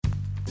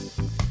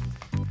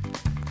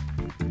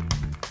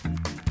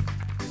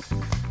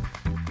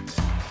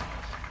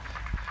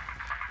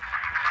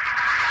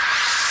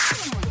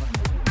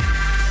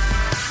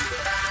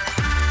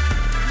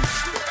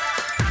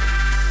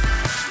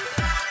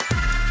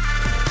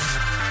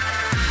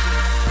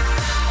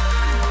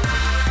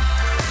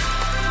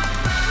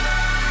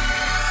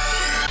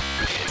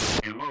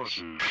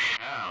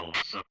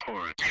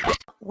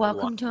Wow.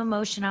 Welcome to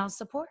Emotional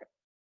Support.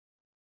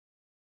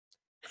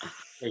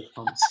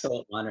 I'm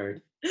so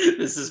honored.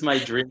 This is my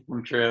dream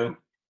come true.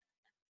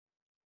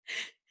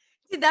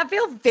 Did that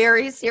feel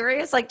very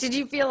serious? Like, did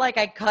you feel like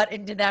I cut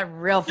into that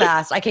real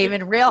fast? I came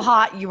in real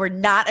hot. You were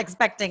not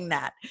expecting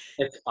that.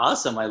 It's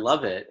awesome. I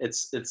love it.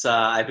 It's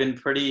I've been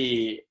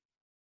pretty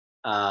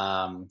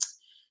um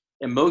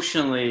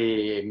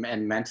emotionally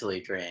and mentally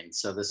drained,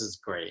 so this is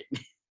great.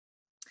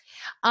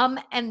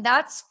 And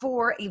that's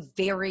for a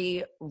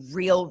very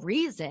real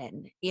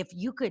reason. If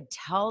you could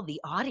tell the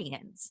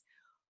audience,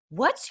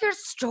 what's your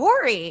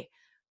story?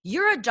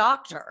 You're a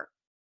doctor.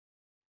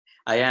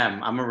 I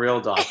am. I'm a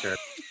real doctor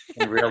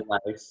in real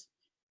life.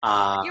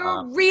 You're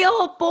Uh a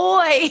real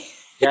boy.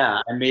 yeah,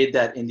 I made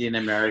that Indian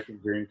American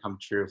dream come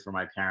true for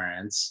my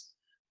parents.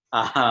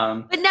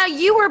 Um But now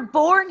you were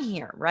born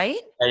here, right?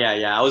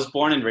 yeah. I was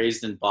born and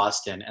raised in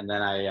Boston, and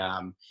then I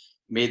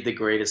made the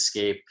great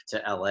escape to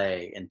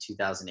LA in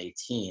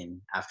 2018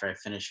 after I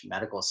finished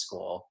medical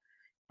school.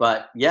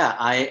 But yeah,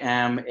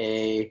 I'm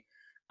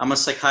a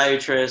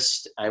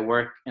psychiatrist. I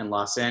work in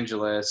Los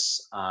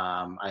Angeles.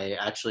 I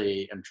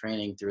actually am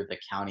training through the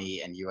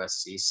county and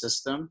USC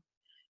system.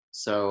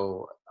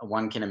 So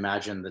one can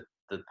imagine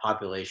the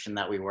population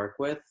that we work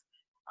with.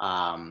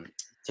 Um,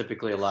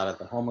 Typically, a lot of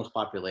the homeless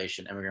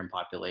population, immigrant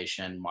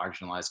population,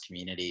 marginalized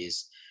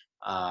communities.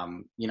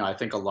 I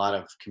think a lot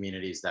of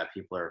communities that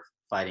people are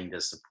fighting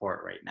to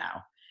support right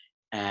now.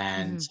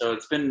 And Mhm. so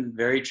it's been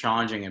very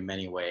challenging in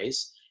many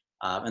ways.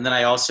 And then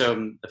I also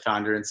am the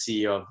founder and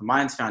CEO of the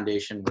Minds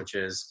Foundation, which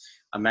is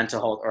a mental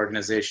health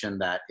organization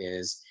that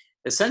is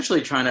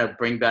essentially trying to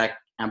bring back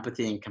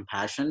empathy and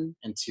compassion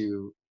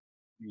into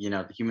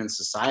the human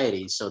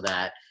society so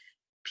that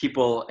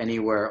people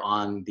anywhere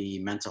on the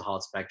mental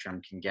health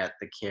spectrum can get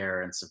the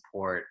care and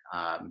support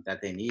that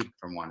they need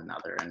from one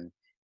another and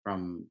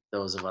from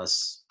those of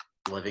us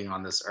living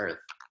on this earth.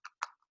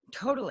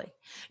 Totally.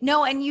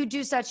 No, and you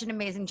do such an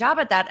amazing job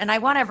at that. And I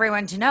want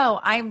everyone to know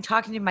I'm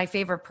talking to my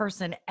favorite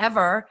person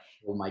ever,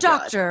 Oh my God.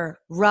 Dr.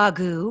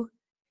 Raghu.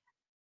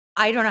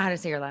 I don't know how to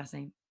say your last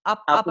name. You're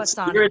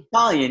Appasani.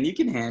 Italian, you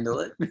can handle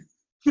it.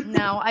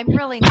 No, I'm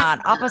really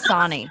not.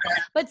 Appasani.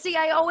 But see,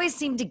 I always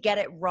seem to get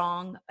it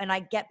wrong, and I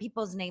get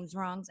people's names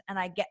wrongs, and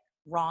I get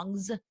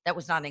wrongs. That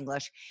was not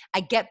English. I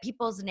get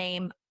people's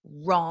name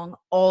wrong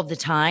all the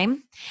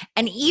time.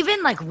 And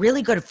even like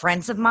really good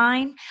friends of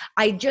mine,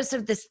 I just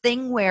have this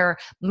thing where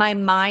my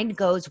mind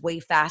goes way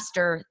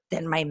faster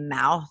than my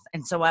mouth.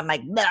 And so I'm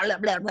like, blah, blah,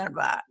 blah, blah,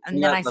 blah, and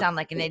You then got I sound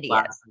like an the idiot.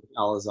 classic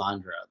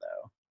Alessandro,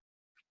 though.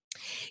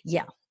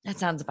 Yeah, that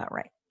sounds about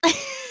right.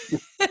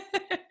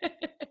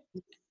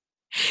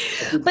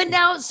 But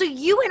now, so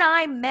you and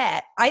I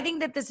met. I think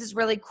that this is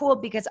really cool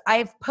because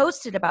I've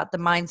posted about the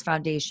Minds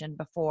Foundation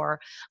before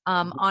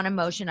on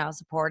emotional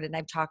support, and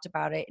I've talked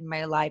about it in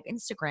my live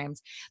Instagrams.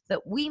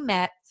 But we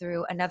met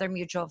through another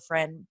mutual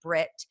friend,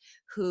 Britt,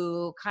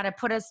 who kind of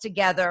put us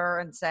together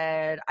and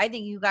said, I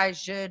think you guys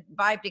should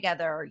vibe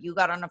together. You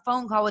got on a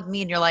phone call with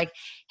me and you're like,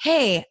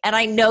 hey, and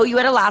I know you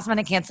had a last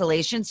minute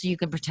cancellation, so you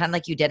can pretend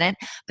like you didn't,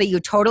 but you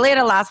totally had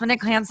a last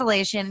minute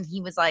cancellation. And he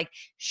was like,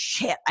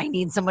 shit, I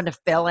need someone to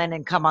fill in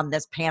and come on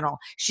this panel.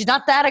 She's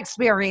not that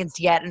experienced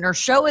yet and her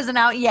show isn't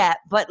out yet,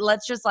 but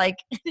let's just like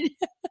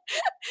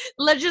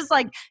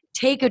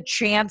take a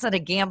chance at a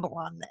gamble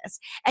on this.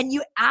 And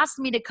you asked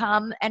me to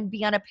come and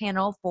be on a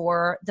panel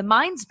for the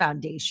Minds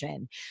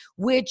Foundation,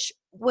 which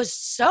was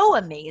so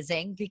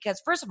amazing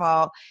because first of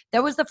all,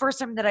 that was the first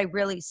time that I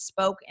really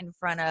spoke in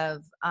front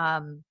of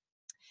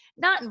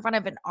not in front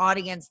of an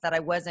audience that I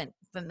wasn't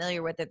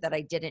familiar with it, that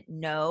I didn't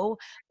know,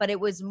 but it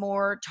was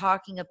more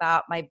talking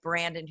about my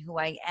brand and who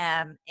I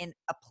am in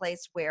a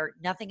place where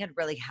nothing had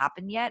really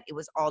happened yet. It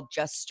was all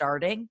just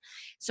starting.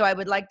 So I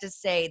would like to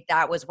say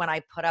that was when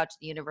I put out to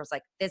the universe,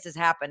 like, this is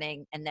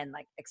happening, and then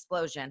like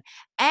explosion.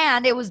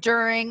 And it was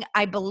during,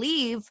 I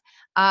believe,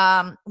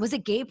 was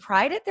it Gay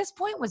Pride at this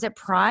point? Was it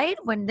Pride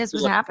when this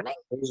was happening?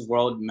 It was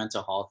World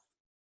Mental Health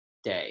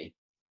Day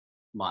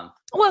month.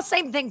 Well,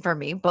 same thing for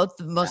me, both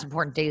the Yeah. most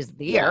important days of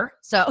the Yeah. year.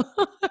 So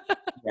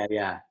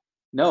Yeah.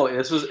 No,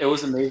 it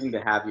was amazing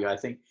to have you. I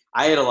think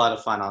I had a lot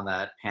of fun on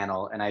that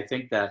panel, and I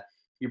think that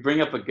you bring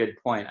up a good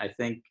point. I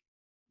think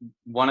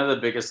one of the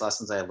biggest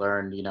lessons I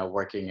learned,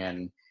 working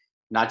in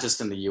not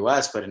just in the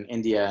US, but in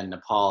India and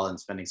Nepal and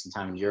spending some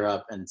time in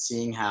Europe and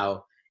seeing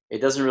how it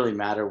doesn't really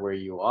matter where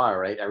you are,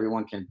 right?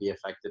 Everyone can be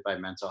affected by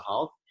mental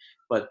health.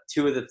 But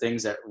two of the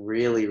things that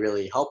really,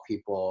 really help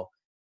people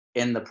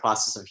in the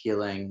process of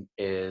healing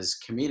is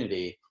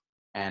community.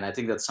 And I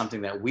think that's something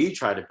that we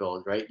try to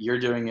build, right? You're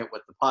doing it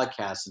with the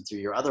podcast and through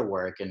your other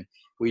work. And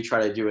we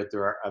try to do it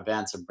through our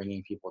events and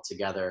bringing people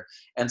together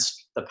and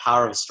the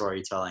power of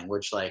storytelling,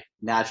 which like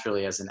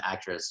naturally as an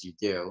actress you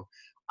do.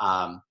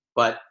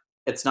 But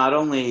it's not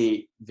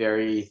only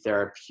very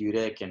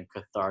therapeutic and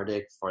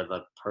cathartic for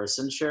the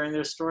person sharing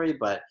their story,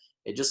 but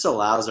it just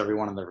allows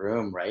everyone in the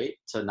room, right,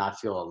 to not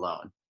feel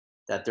alone,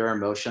 that their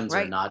emotions are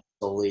right. not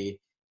solely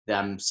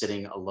them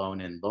sitting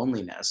alone in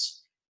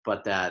loneliness,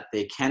 but that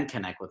they can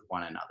connect with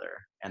one another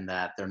and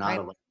that they're not Right.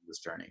 alone in this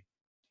journey.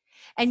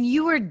 And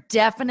you were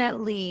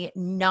definitely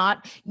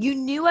not, you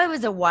knew I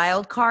was a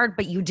wild card,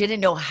 but you didn't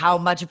know how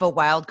much of a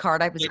wild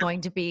card I was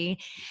going to be.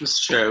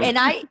 It's true. And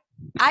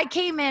I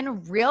came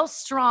in real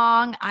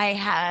strong. I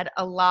had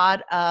a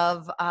lot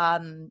of, I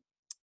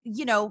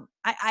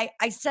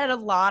said a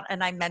lot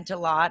and I meant a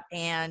lot.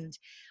 And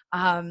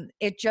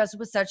it just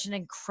was such an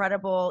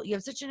incredible, you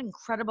have such an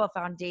incredible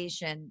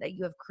foundation that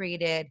you have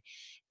created,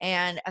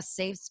 and a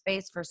safe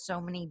space for so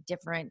many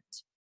different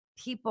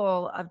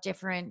people of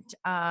different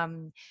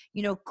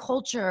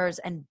cultures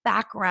and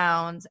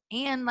backgrounds,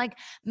 and like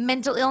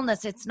mental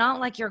illness. It's not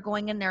like you're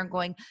going in there and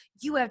going,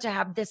 you have to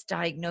have this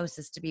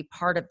diagnosis to be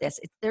part of this.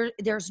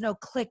 There's no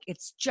click.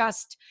 It's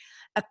just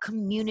a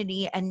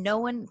community, and no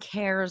one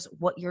cares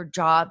what your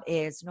job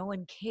is. No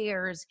one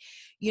cares,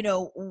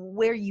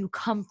 where you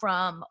come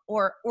from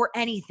or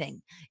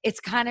anything. It's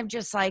kind of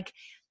just like,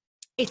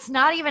 it's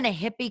not even a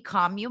hippie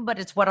commune, but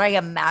it's what I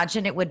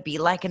imagine it would be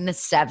like in the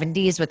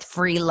 70s with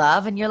free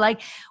love. And you're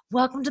like,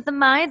 welcome to the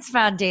Minds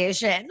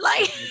Foundation.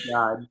 Like, Oh my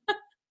God.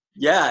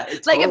 Yeah,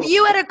 it's like if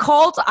you had a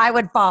cult, I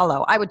would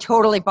follow. I would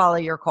totally follow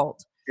your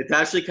cult. it's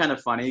actually kind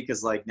of funny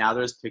because like now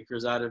there's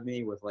pictures out of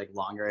me with like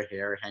longer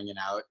hair hanging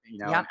out, in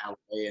Yep.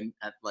 LA and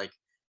at like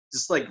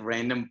just like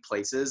random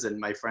places, and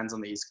my friends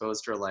on the East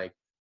Coast are like,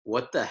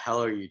 "What the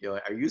hell are you doing?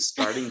 Are you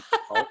starting a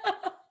cult?"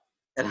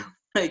 And I'm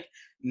like,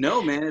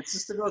 "No, man, it's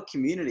just about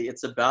community.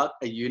 It's about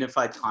a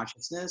unified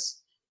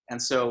consciousness."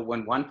 And so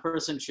when one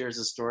person shares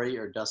a story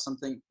or does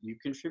something, you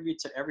contribute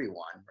to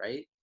everyone,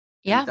 right?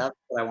 And Yeah. that's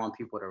what I want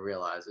people to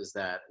realize is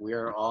that we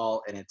are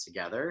all in it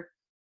together.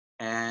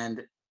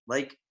 And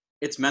like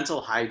it's mental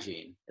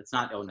hygiene. It's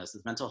not illness,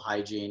 it's mental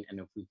hygiene. And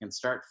if we can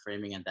start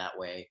framing it that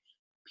way,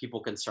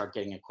 people can start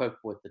getting equipped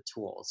with the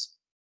tools.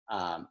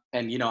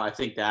 And I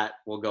think that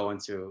will go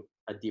into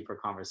a deeper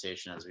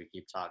conversation as we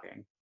keep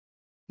talking.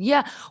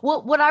 Yeah.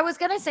 Well, what I was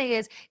going to say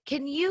is,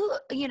 can you,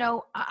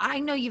 I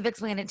know you've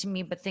explained it to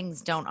me, but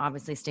things don't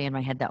obviously stay in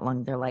my head that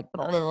long. They're like,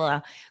 blah, blah,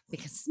 blah,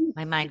 because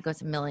my mind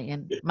goes a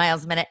million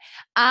miles a minute.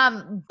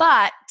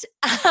 But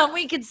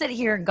we could sit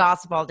here and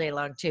gossip all day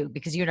long too,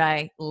 because you and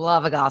I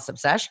love a gossip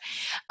sesh.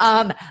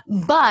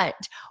 But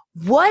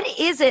what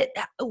is it?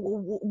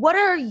 What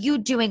are you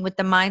doing with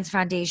the Minds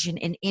Foundation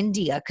in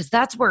India? Because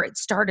that's where it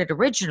started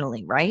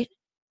originally, right?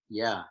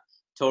 Yeah,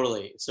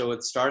 totally. So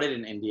it started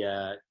in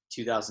India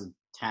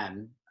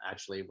 2010,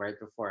 actually, right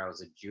before I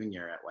was a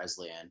junior at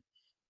Wesleyan.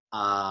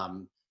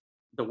 Um,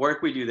 the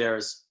work we do there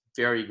is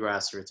very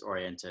grassroots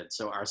oriented.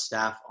 So our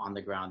staff on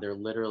the ground, they're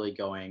literally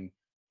going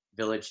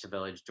village to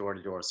village, door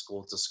to door,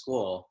 school to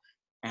school,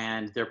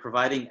 and they're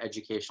providing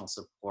educational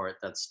support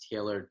that's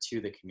tailored to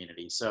the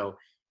community. So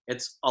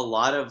it's a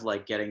lot of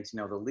like getting to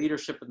know the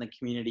leadership in the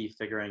community,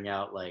 figuring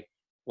out like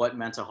what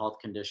mental health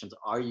conditions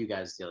are you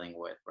guys dealing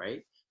with,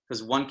 right?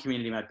 Because one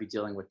community might be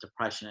dealing with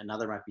depression,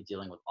 another might be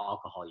dealing with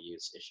alcohol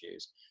use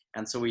issues.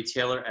 And so we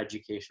tailor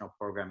educational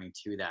programming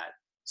to that.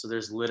 So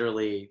there's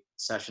literally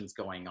sessions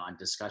going on,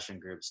 discussion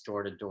groups,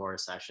 door-to-door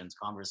sessions,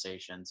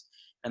 conversations,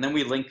 and then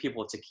we link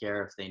people to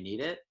care if they need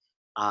it.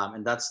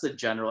 And that's the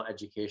general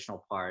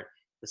educational part.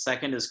 The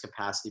second is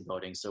capacity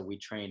building. So we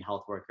train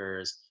health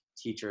workers,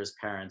 teachers,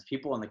 parents,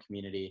 people in the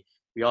community.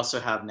 We also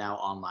have now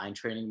online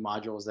training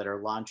modules that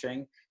are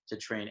launching to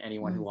train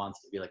anyone who Mm.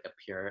 wants to be like a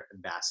peer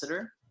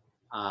ambassador.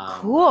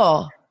 Um,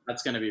 Cool.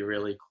 that's going to be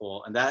really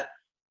cool. And that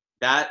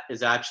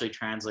is actually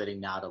translating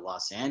now to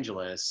Los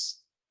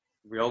Angeles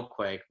real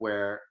quick,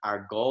 where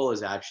our goal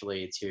is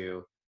actually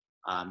to,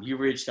 you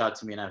reached out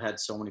to me and I've had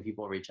so many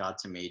people reach out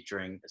to me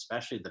during,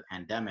 especially the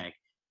pandemic,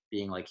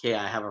 being like, hey,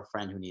 I have a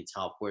friend who needs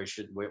help. Where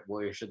should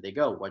they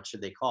go? What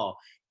should they call?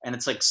 And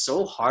it's like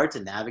so hard to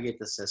navigate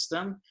the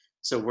system.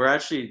 So we're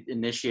actually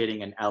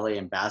initiating an LA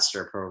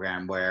ambassador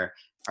program where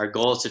our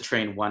goal is to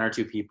train one or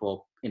two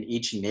people in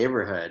each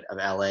neighborhood of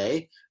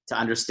LA to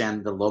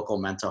understand the local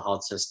mental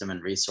health system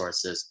and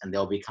resources, and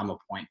they'll become a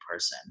point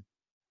person.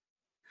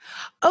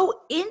 Oh,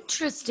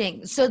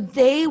 interesting. So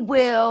they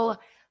will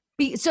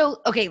be,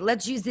 so, okay,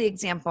 let's use the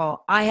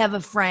example. I have a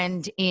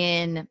friend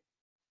in,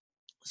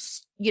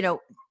 you know,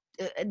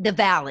 the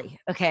Valley.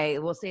 Okay.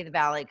 We'll say the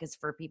Valley because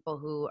for people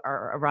who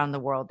are around the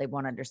world, they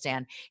won't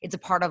understand. It's a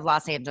part of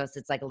Los Angeles.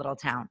 It's like a little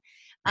town.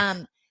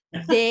 Um,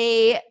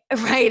 right.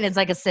 It's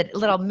like a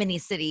little mini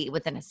city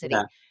within a Yeah. city.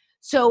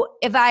 So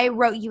if I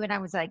wrote you and I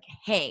was like,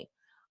 hey,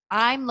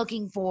 I'm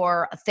looking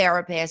for a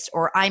therapist,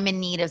 or I'm in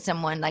need of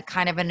someone like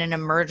kind of in an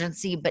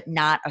emergency, but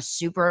not a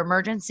super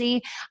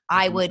emergency,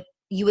 Mhm.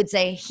 you would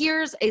say,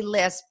 here's a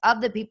list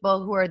of the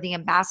people who are the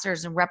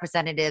ambassadors and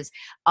representatives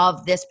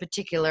of this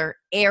particular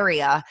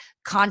area.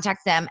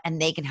 Contact them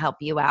and they can help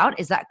you out.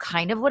 Is that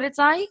kind of what it's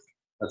like?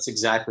 That's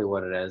exactly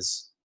what it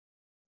is.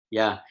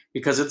 Yeah,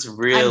 because it's I'm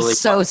really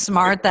so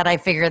smart that I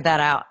figured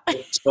that out.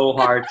 it's so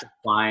hard to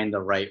find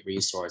the right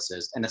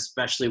resources, and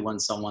especially when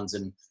someone's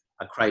in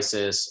a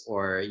crisis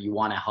or you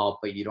want to help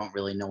but you don't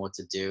really know what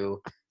to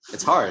do.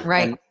 It's hard,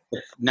 Right. and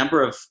the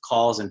number of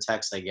calls and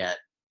texts I get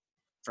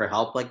for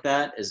help like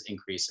that is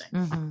increasing.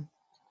 Hmm.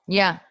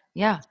 Yeah.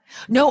 Yeah.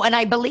 No, and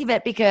I believe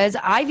it because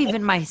I've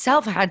even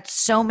myself had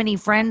so many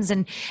friends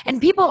and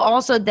people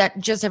also that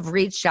just have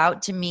reached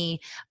out to me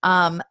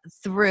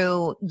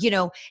through,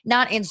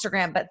 not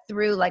Instagram, but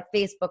through like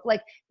Facebook,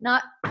 like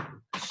not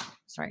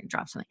sorry,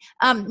 drop something.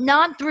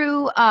 Not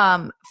through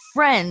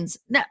friends.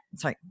 No,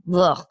 sorry.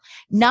 Ugh.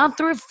 Not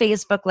through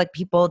Facebook, like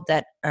people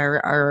that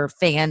are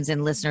fans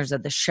and listeners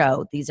of the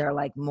show. These are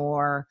like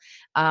more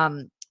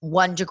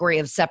 1 degree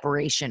of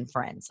separation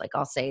friends. Like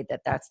I'll say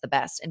that that's the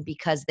best. And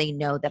because they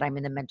know that I'm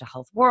in the mental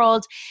health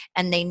world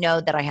and they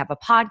know that I have a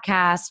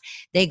podcast,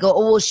 they go,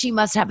 oh, well, she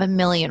must have a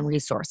million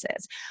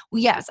resources.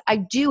 Well, yes, I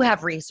do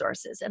have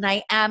resources and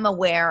I am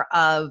aware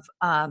of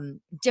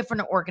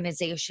different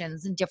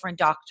organizations and different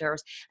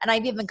doctors. And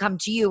I've even come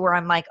to you where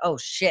I'm like, oh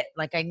shit,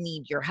 like I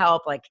need your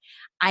help. Like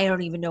I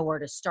don't even know where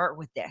to start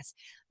with this.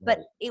 But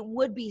Right. it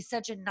would be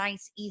such a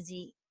nice,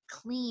 easy,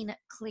 clean,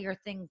 clear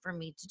thing for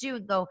me to do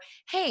and go,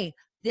 hey,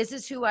 this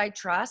is who I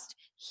trust.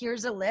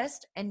 Here's a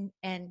list and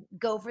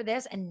go for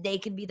this. And they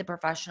can be the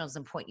professionals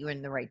and point you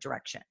in the right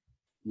direction.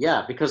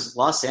 Yeah, because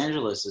Los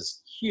Angeles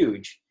is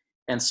huge,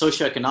 and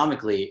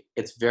socioeconomically,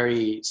 it's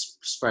very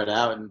spread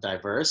out and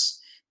diverse.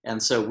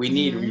 And so we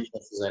need Hmm.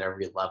 resources at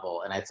every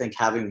level. And I think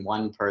having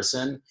one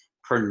person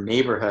per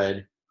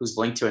neighborhood who's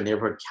linked to a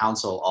neighborhood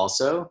council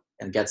also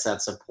and gets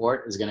that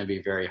support is going to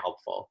be very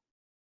helpful.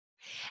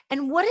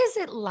 And what is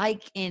it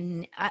like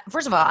in,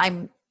 first of all,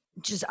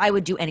 I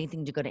would do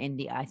anything to go to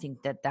India. I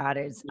think that that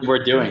is, We're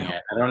you doing know,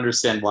 it. I don't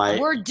understand why.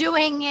 we're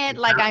doing it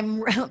like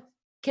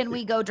can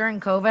we go during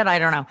COVID? I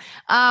don't know.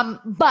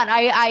 But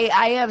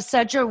I have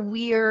such a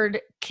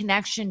weird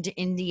connection to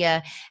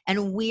India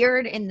and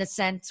weird in the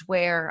sense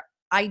where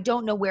I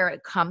don't know where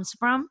it comes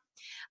from.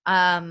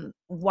 Why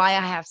I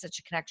have such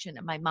a connection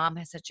and my mom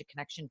has such a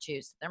connection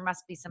too. So there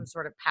must be some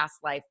sort of past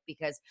life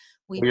because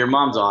we Well, your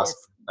mom's feel awesome,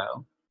 this.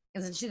 though.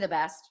 Isn't she the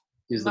best?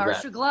 She's the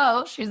best. Marsha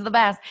Glow, she's the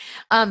best.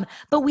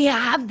 But we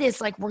have this,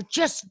 like, we're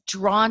just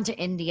drawn to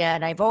India,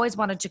 and I've always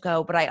wanted to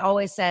go, but I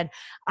always said,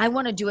 I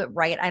want to do it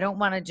right. I don't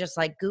want to just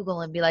like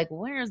Google and be like,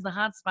 where's the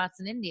hot spots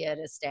in India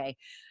to stay?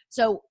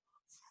 So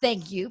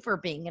thank you for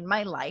being in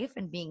my life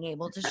and being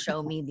able to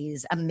show me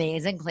these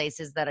amazing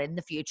places that in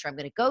the future I'm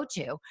going to go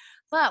to.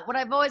 But what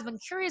I've always been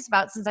curious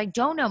about, since I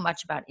don't know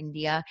much about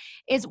India,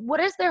 is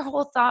what is their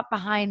whole thought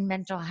behind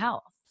mental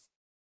health?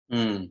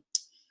 Mm.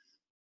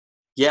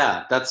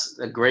 Yeah, that's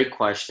a great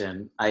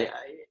question.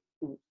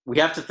 We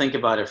have to think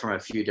about it from a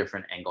few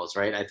different angles,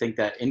 right? I think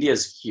that India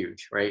is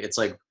huge, right? It's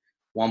like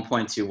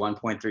 1.2,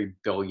 1.3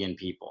 billion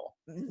people.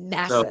 So,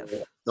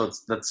 Massive,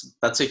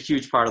 that's a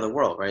huge part of the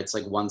world, right? It's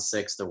like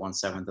 1/6 or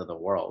 1/7 of the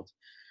world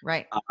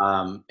right?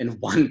 in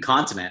one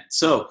continent.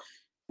 So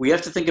we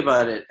have to think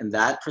about it in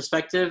that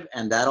perspective,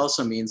 and that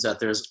also means that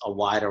there's a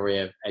wide array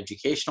of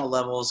educational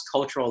levels,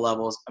 cultural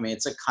levels. I mean,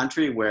 it's a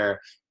country where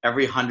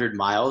every 100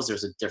 miles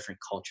there's a different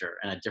culture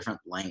and a different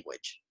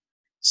language.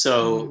 Mhm.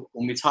 So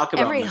when we talk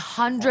about Every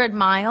 100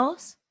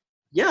 miles?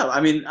 yeah, I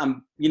mean,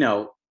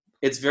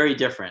 it's very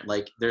different.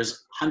 Like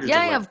there's hundreds of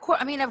Yeah, yeah, like of course.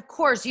 I mean, of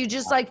course, you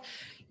just like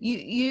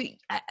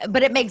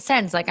but it makes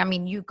sense. Like, I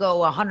mean, you go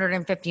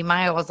 150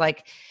 miles,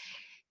 like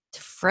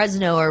to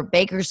Fresno or oh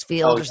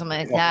Bakersfield or yeah, something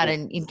like the that, whole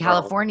and in world.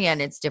 California,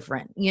 and it's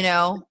different, you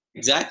know?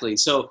 Exactly.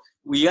 So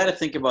we got to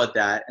think about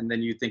that, and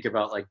then you think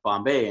about like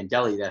Bombay and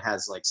Delhi that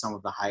has like some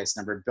of the highest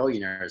number of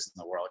billionaires in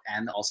the world,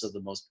 and also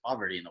the most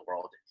poverty in the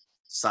world,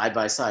 side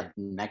by side,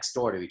 next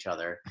door to each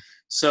other.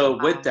 So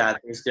with Wow.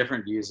 that, there's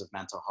different views of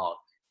mental health.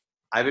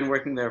 I've been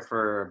working there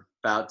for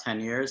about 10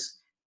 years.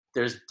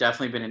 There's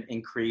definitely been an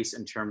increase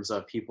in terms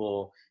of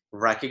people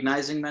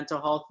recognizing mental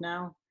health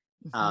now,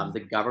 Mhm. the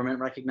government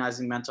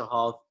recognizing mental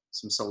health,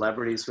 some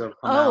celebrities who have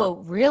come out. Oh,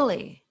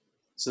 really?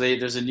 So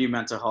there's a new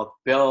mental health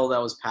bill that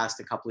was passed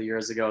a couple of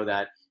years ago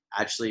that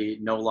actually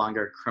no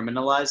longer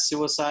criminalized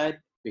suicide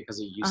because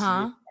it used to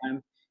be a Uh-huh.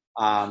 crime.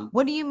 Um,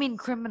 What do you mean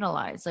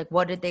criminalized? Like,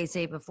 what did they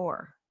say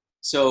before?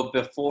 so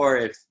before,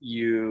 if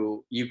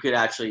you could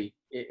actually,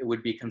 it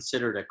would be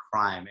considered a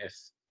crime if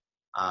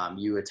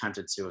you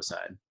attempted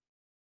suicide.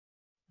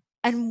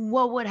 And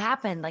what would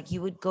happen? Like,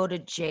 you would go to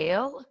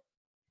jail?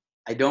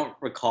 I don't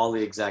recall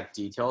the exact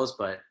details,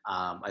 but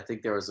I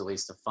think there was at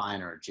least a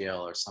fine or a jail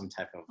or some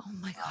type of Oh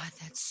my God,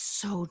 that's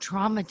so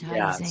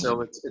yeah. So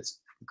traumatizing. it's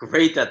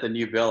great that the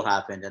new bill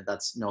happened and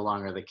that's no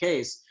longer the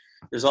case.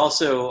 There's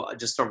also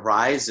just a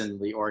rise in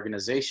the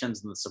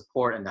organizations and the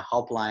support and the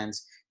helplines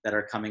that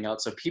are coming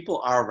out. So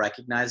people are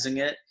recognizing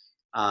it,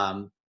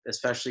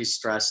 especially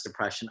stress,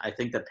 depression. I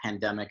think the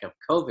pandemic of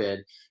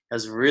COVID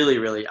has really,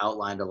 really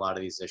outlined a lot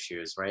of these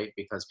issues, right?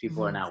 Because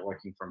people are Mhm. now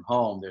working from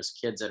home. There's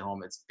kids at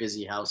home. It's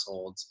busy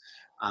households.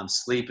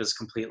 Sleep is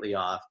completely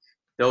off.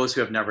 Those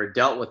who have never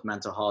dealt with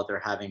mental health are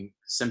having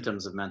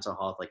symptoms of mental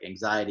health like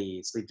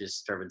anxiety, sleep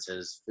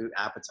disturbances, food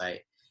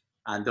appetite.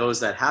 And those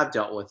that have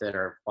dealt with it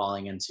are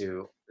falling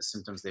into the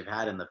symptoms they've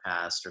had in the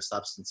past or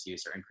substance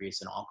use or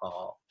increase in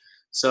alcohol.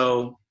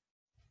 So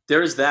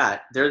there's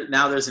that.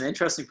 There's an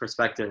interesting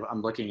perspective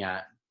I'm looking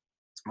at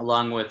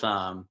along with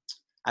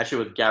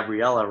actually with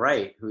Gabriella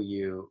Wright, who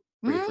you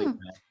briefly Mm.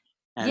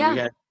 met. and we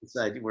Yeah. had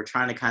decided we're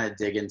trying to kind of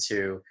dig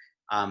into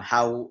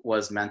how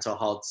was mental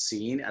health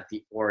seen at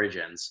the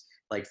origins,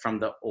 like from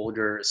the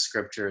older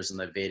scriptures and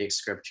the Vedic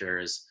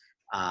scriptures,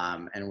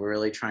 and we're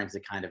really trying to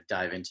kind of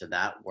dive into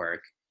that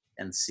work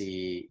and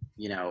see,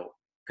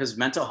 because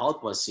mental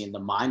health was seen, the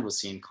mind was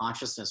seen,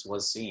 consciousness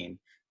was seen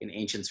in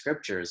ancient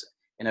scriptures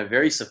in a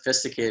very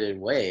sophisticated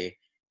way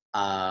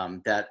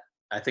that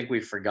I think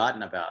we've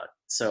forgotten about.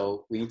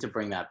 So we need to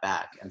bring that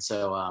back. And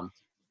so,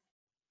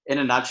 in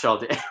a nutshell,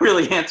 to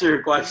really answer your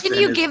Can question,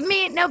 you is give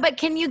me no, but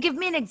can you give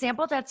me an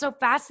example? That's so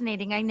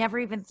fascinating. I never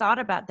even thought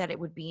about that it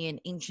would be in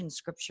ancient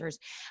scriptures.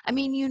 I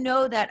mean, you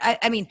know that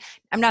I mean,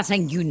 I'm not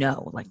saying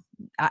like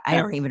I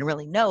don't even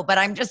really know, but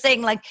I'm just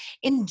saying like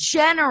in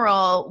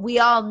general, we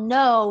all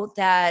know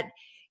that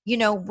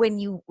when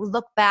you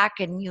look back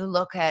and you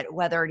look at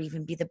whether it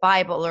even be the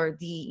Bible or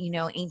the,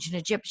 ancient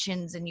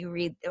Egyptians and you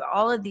read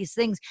all of these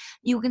things,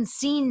 you can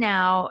see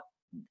now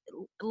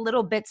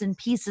little bits and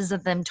pieces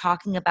of them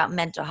talking about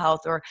mental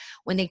health, or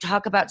when they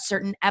talk about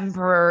certain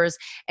emperors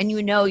and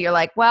you're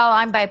like, well,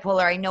 I'm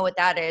bipolar, I know what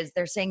that is.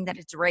 They're saying that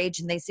it's rage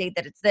and they say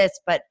that it's this,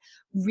 but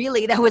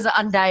really that was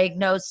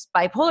undiagnosed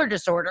bipolar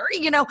disorder.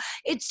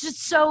 It's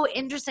just so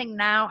interesting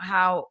now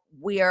how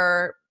we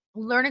are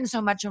learning so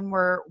much, and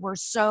we're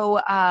so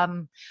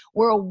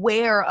we're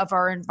aware of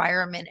our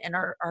environment and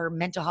our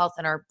mental health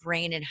and our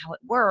brain and how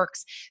it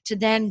works, to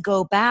then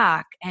go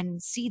back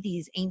and see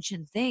these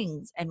ancient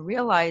things and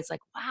realize like,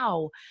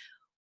 wow,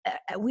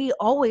 we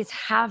always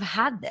have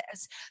had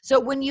this. So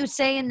when you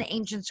say in the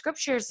ancient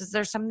scriptures, is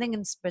there something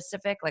in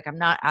specific? Like, I'm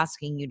not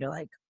asking you to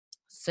like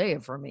say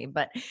it for me,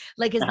 but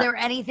like, is there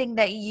anything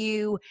that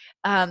you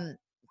can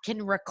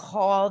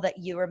recall that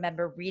you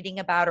remember reading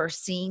about or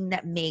seeing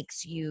that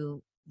makes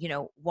you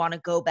want to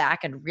go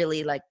back and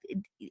really like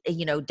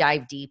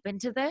dive deep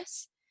into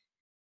this?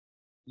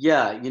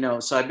 yeah,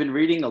 so I've been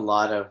reading a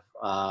lot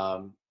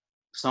of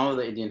some of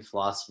the Indian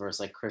philosophers,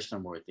 like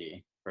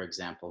Krishnamurti, for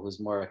example, who's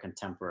more a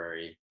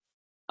contemporary.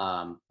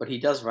 But he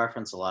does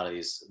reference a lot of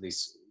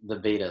these the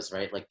Vedas,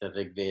 right? Like the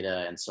Rig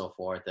Veda and so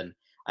forth. And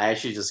I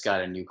actually just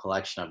got a new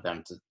collection of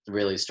them to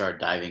really start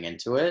diving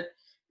into it.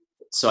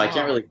 So I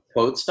can't Wow. really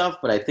quote stuff,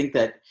 but I think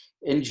that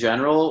in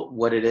general,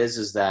 what it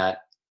is that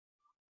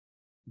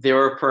there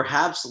were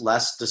perhaps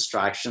less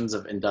distractions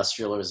of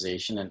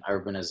industrialization and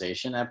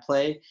urbanization at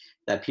play,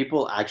 that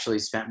people actually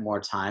spent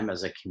more time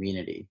as a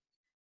community,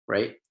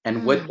 right?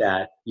 And with Mm.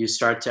 that, you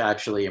start to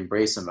actually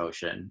embrace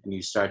emotion, and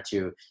you start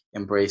to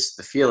embrace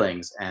the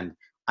feelings and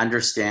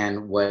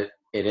understand what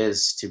it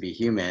is to be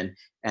human,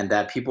 and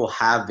that people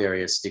have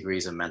various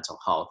degrees of mental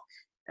health.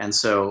 And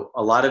so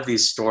a lot of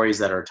these stories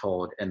that are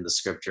told in the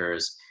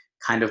scriptures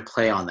kind of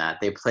play on that.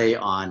 They play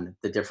on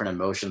the different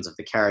emotions of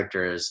the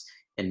characters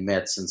in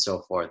myths and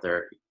so forth.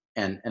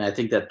 And I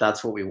think that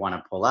that's what we want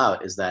to pull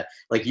out, is that,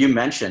 like you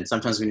mentioned,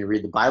 sometimes when you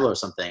read the Bible or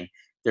something,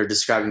 they're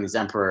describing these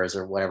emperors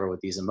or whatever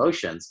with these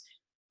emotions.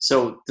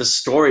 So the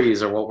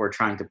stories are what we're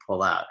trying to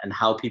pull out, and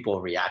how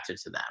people reacted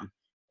to them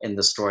in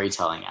the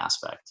storytelling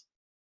aspect.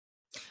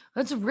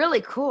 That's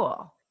really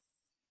cool.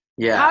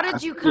 How Yeah.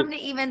 did you come to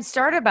even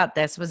start about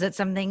this? Was it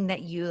something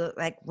that you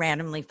like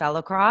randomly fell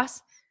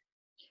across?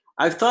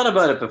 I've thought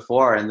about it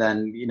before, and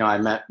then I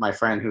met my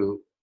friend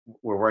who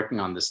we're working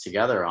on this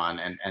together on,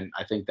 and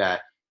I think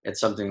that it's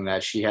something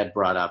that she had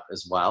brought up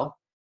as well,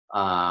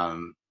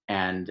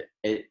 and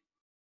it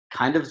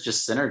kind of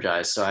just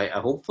synergized. So I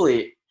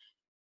hopefully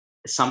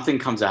something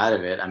comes out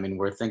of it. I mean,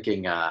 we're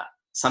thinking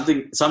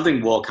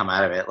something will come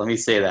out of it. Let me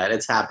say that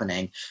it's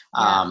happening.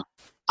 Yeah.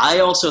 I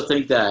also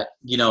think that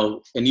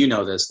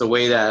and this, the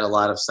way that a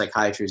lot of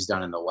psychiatry is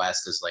done in the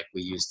West is like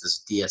we use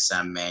this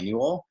DSM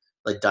manual,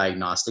 like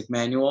diagnostic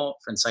manual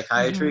for in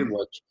psychiatry, Hmm.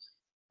 which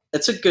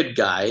it's a good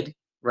guide,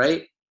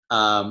 right?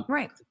 Um,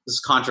 Right. this is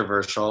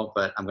controversial,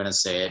 but I'm going to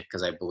say it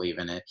because I believe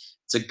in it.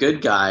 It's a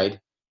good guide,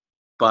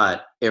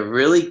 but it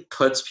really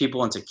puts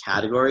people into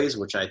categories,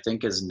 which I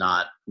think is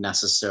not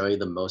necessarily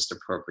the most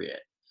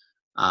appropriate.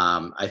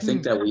 I think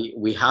Hmm. that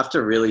we have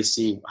to really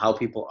see how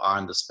people are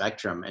on the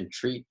spectrum and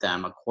treat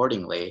them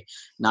accordingly,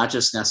 not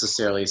just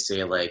necessarily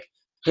say like,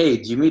 "Hey,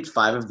 do you meet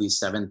 5 of these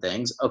 7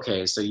 things?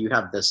 Okay, so you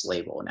have this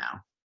label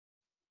now,"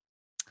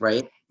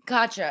 right?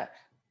 Gotcha.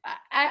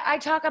 I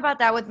talk about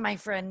that with my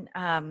friend,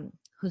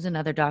 who's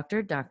another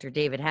doctor, Dr.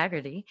 David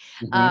Haggerty,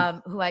 Hmm.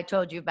 who I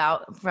told you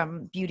about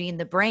from Beauty and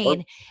the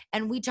Brain.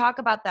 And we talk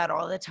about that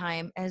all the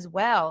time, as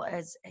well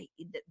as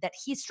that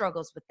he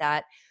struggles with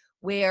that,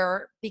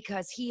 where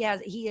because he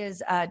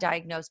is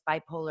diagnosed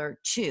bipolar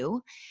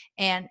 2,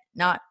 and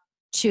not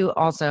 2,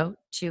 also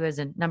 2 as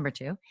in number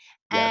 2.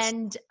 Yes.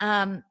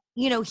 And,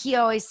 he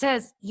always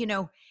says,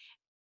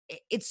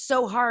 it's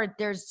so hard.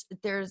 There's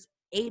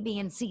A, B,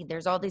 and C.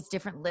 There's all these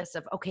different lists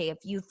of, okay, if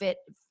you fit,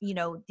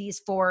 these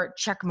 4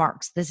 check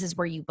marks, this is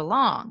where you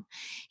belong.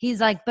 He's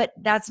like, but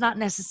that's not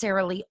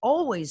necessarily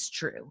always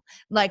true.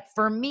 Like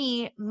for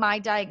me, my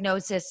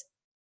diagnosis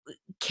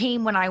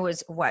came when I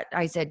was, what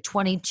I said,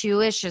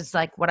 22-ish is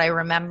like what I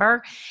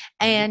remember.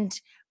 Mhm.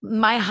 And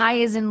my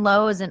highs and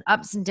lows and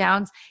ups and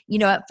downs.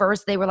 At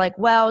first they were like,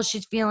 well,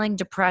 she's feeling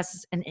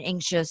depressed and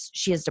anxious.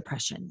 She has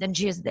depression. Then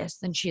she has this,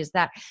 then she has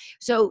that.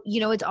 So,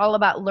 it's all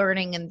about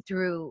learning, and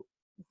through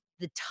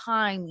the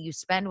time you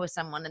spend with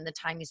someone and the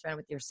time you spend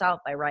with yourself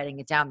by writing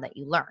it down that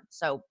you learn.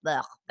 So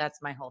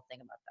that's my whole thing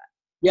about that.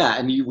 Yeah,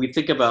 and we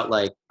think about,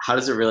 like, how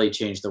does it really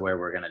change the way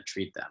we're gonna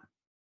treat them,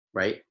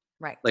 right?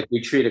 Right. Like, we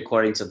treat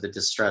according to the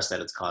distress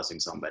that it's causing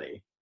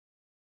somebody.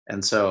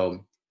 And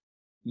so,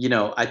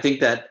 I think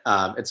that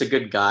it's a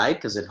good guide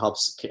because it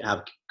helps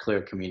have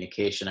clear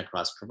communication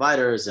across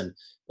providers, and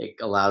it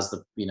allows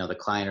the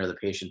client or the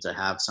patient to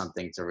have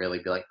something to really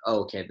be like,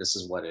 oh, okay, this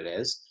is what it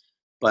is.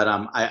 But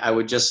I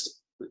would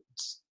just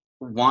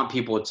want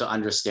people to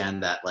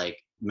understand that, like,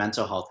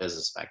 mental health is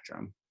a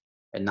spectrum,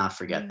 and not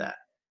forget Mm-hmm. that.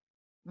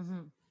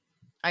 Mm-hmm.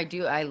 I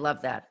do. I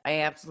love that.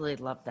 I absolutely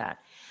love that.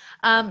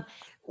 Um,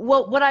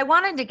 well, what I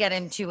wanted to get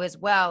into as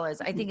well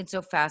is I think it's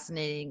so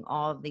fascinating,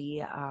 all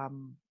the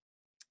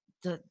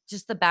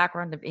just the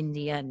background of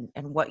India,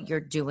 and what you're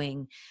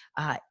doing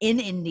in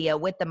India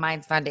with the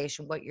Minds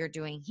Foundation, what you're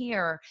doing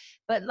here.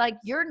 But like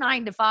your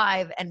 9 to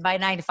 5, and by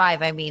 9 to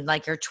 5, I mean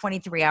like your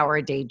 23-hour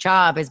a day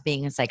job as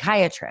being a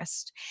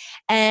psychiatrist.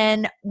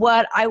 And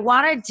what I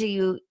wanted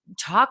to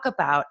talk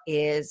about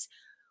is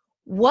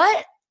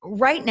what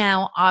right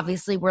now,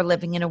 obviously, we're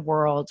living in a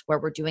world where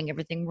we're doing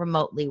everything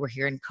remotely. We're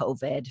here in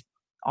COVID.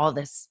 All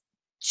this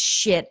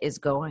shit is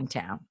going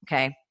down,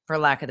 okay, for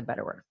lack of the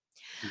better word.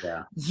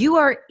 Yeah. You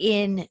are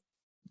in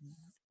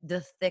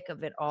the thick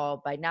of it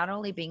all by not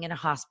only being in a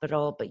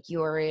hospital, but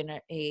you are in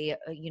a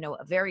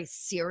very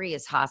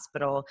serious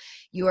hospital.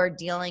 You are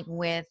dealing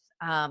with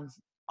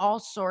all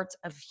sorts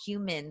of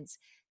humans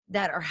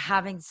that are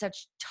having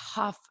such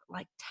tough,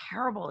 like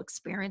terrible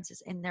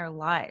experiences in their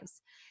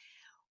lives.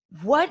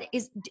 What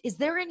is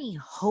there any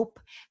hope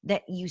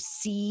that you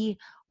see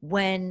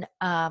when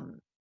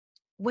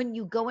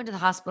you go into the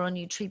hospital and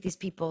you treat these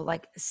people,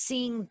 like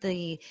seeing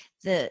the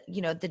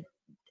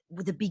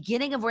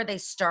beginning of where they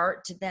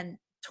start to then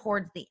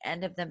towards the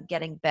end of them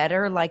getting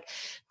better? Like,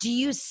 do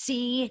you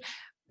see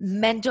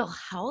mental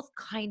health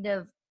kind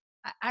of,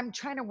 I'm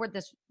trying to word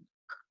this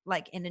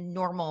like in a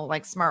normal,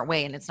 like smart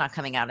way, and it's not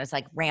coming out as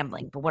like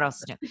rambling, but what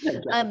else is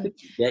new? I um think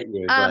I get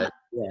you, um but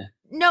yeah.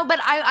 no,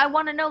 but I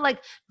want to know,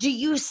 like, do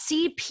you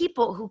see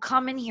people who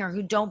come in here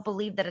who don't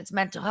believe that it's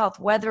mental health,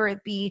 whether it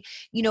be,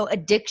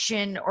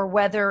 addiction, or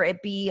whether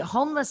it be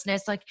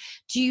homelessness? Like,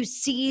 do you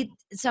see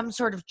some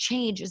sort of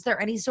change? Is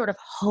there any sort of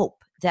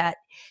hope that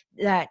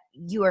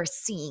you are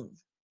seeing?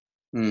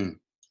 Hmm.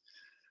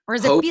 Or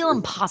does it Hope. feel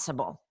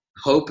impossible?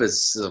 Hope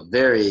is a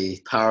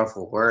very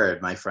powerful word,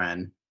 my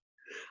friend.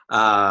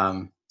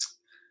 Um,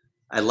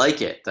 I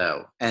like it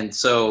though. And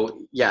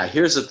so, yeah,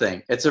 here's the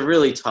thing. It's a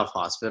really tough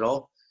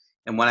hospital.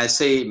 And when I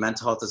say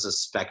mental health is a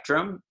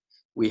spectrum,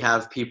 we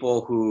have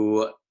people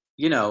who,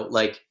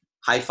 like,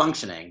 high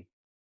functioning,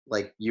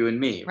 like you and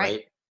me, Right,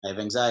 right? I have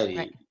right,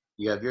 anxiety.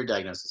 You have your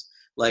diagnosis.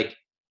 Like,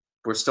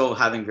 we're still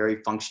having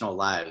very functional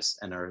lives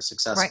and are right.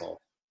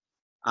 successful.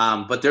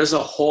 But there's a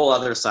whole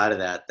other side of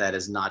that that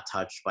is not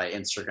touched by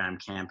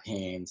Instagram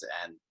campaigns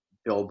and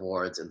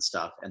billboards and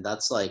stuff. And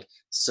that's like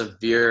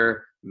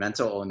severe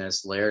mental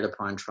illness layered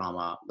upon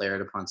trauma,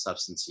 layered upon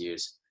substance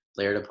use,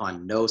 layered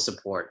upon no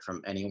support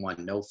from anyone,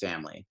 no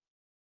family,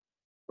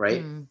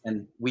 right? Mm,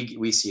 And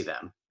we see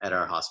them at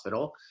our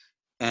hospital.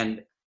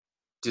 And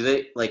do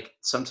they, like,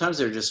 sometimes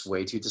they're just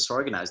way too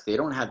disorganized. They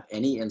don't have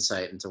any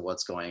insight into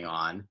what's going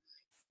on.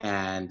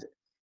 And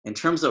in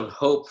terms of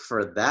hope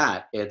for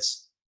that,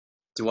 it's,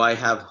 do I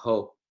have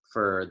hope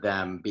for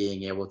them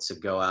being able to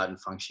go out and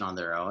function on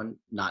their own?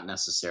 Not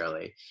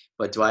necessarily.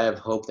 But do I have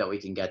hope that we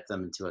can get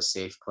them into a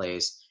safe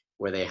place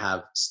where they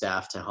have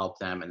staff to help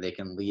them and they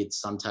can lead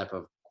some type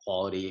of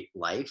quality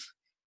life?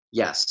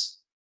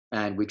 Yes.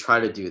 And we try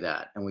to do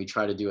that, and we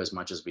try to do as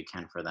much as we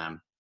can for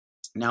them.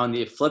 Now, on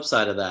the flip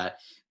side of that,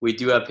 we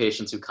do have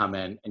patients who come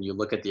in and you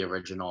look at the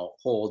original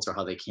holds or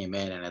how they came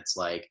in, and it's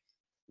like,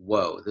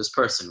 whoa, this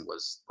person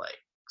was like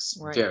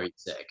right. very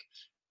sick.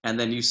 And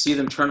then you see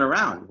them turn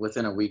around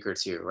within a week or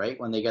two, right?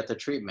 When they get the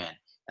treatment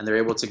and they're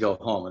able to go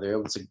home, or they're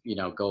able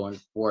to, go and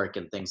work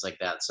and things like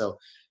that. So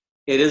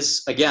it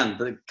is, again,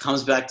 it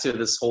comes back to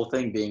this whole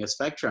thing being a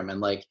spectrum,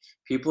 and like,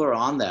 people are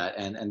on that,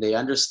 and they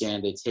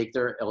understand, they take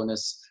their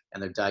illness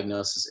and their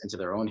diagnosis into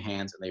their own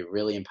hands, and they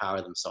really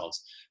empower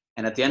themselves.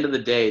 And at the end of the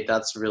day,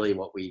 that's really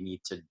what we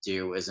need to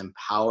do, is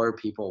empower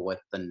people with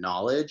the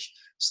knowledge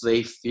so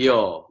they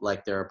feel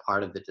like they're a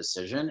part of the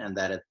decision, and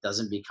that it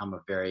doesn't become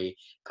a very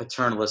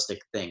paternalistic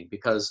thing.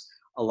 Because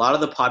a lot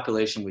of the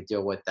population we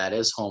deal with that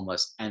is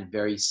homeless and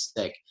very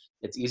sick,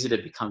 it's easy to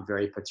become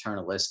very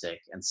paternalistic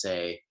and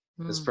say,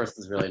 this Mm.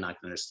 person's really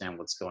not going to understand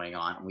what's going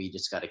on, and we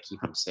just got to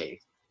keep them safe.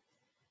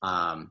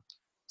 Um,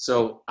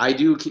 so I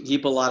do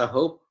keep a lot of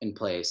hope in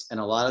place, and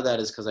a lot of that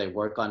is because I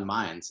work on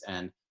minds,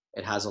 and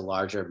it has a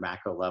larger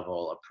macro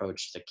level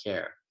approach to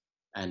care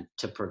and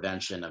to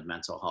prevention of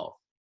mental health.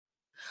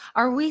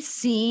 Are we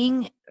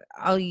seeing,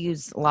 I'll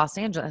use Los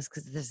Angeles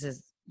because this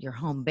is your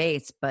home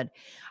base, but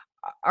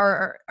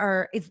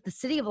are is the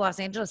city of Los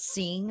Angeles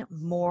seeing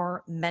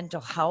more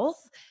mental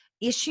health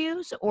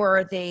issues, or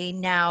are they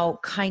now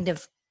kind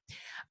of,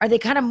 are they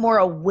kind of more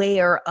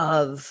aware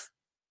of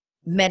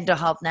mental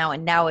health now,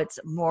 and now it's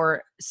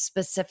more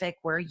specific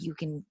where you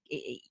can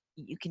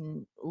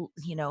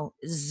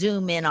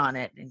zoom in on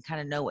it and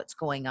kind of know what's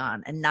going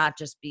on and not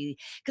just be,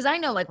 because I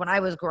know, like, when I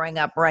was growing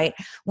up, right,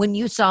 when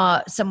you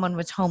saw someone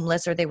was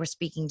homeless or they were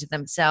speaking to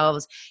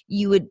themselves,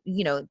 you would,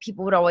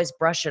 people would always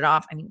brush it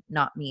off. I mean,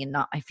 not me and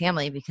not my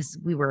family, because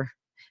we were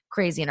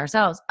crazy in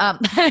ourselves.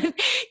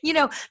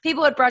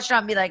 People would brush it off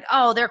and be like,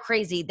 oh, they're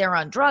crazy, they're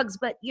on drugs.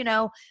 But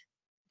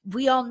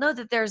we all know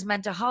that there's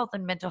mental health,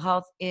 and mental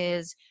health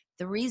is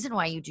the reason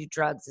why you do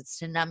drugs. It's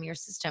to numb your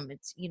system.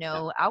 It's,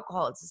 Yeah.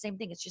 alcohol. It's the same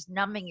thing. It's just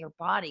numbing your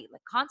body,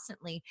 like,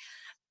 constantly.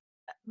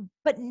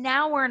 But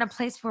now we're in a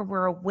place where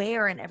we're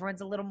aware and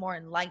everyone's a little more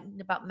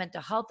enlightened about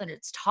mental health and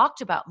it's talked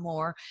about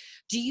more.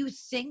 Do you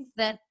think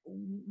that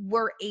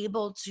we're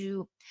able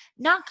to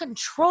not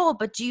control,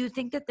 but do you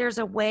think that there's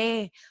a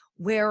way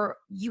where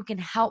you can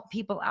help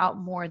people out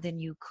more than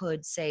you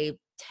could, say,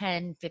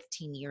 10,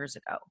 15 years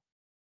ago?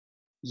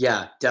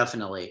 Yeah,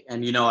 definitely.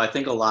 And I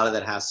think a lot of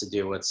that has to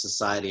do with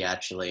society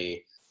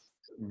actually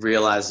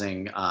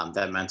realizing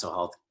that mental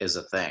health is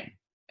a thing,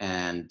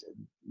 and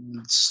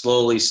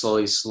slowly,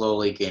 slowly,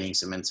 slowly gaining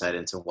some insight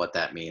into what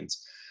that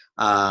means.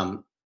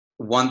 Um,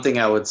 One thing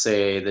I would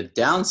say, the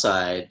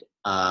downside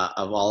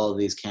of all of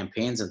these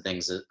campaigns and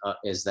things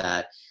is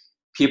that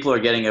people are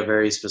getting a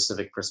very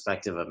specific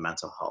perspective of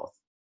mental health.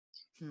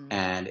 Hmm.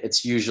 And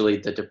it's usually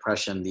the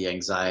depression, the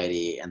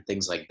anxiety, and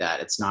things like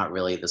that. It's not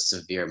really the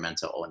severe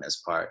mental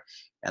illness part.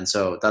 And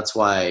so that's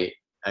why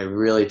I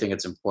really think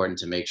it's important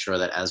to make sure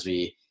that as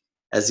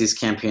these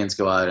campaigns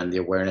go out and the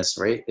awareness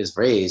rate is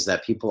raised,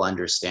 that people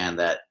understand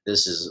that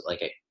this is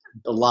like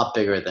a lot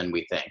bigger than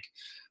we think.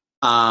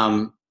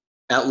 Um,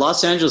 at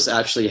Los Angeles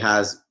actually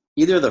has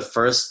either the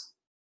first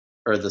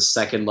or the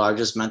second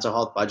largest mental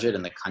health budget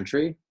in the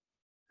country,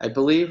 I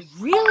believe.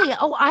 Really?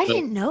 Oh, I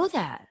didn't know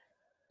that.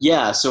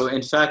 Yeah, so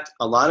in fact,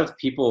 a lot of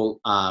people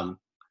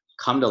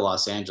come to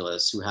Los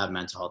Angeles who have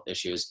mental health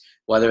issues,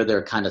 whether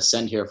they're kind of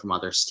sent here from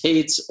other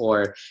states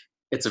or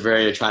it's a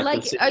very attractive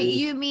Like, city.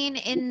 you mean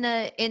in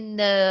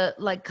the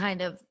like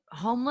kind of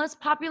homeless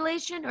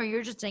population, or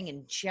you're just saying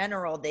in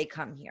general they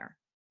come here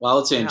Well, I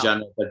would say for in help?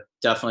 general, but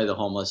definitely the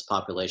homeless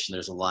population,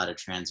 there's a lot of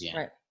transient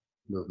Right.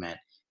 movement.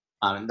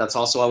 That's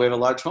also why we have a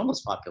large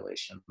homeless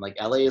population. Like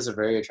LA is a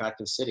very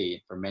attractive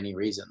city for many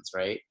reasons,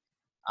 right?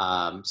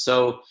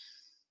 So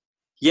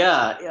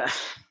yeah,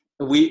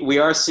 we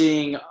are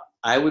seeing.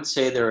 I would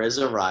say there is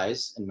a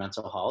rise in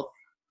mental health.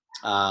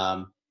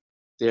 Um,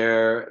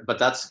 but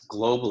that's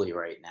globally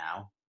right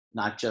now,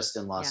 not just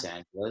in Los Yeah.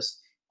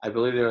 Angeles. I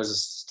believe there was a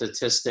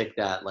statistic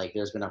that like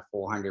there's been a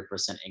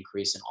 400%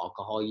 increase in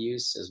alcohol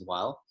use as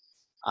well.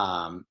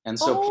 And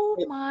so Oh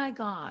people, my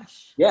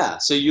gosh. yeah,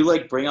 so you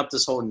like bring up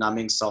this whole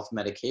numbing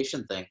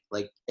self-medication thing.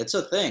 Like it's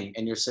a thing,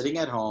 and you're sitting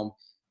at home,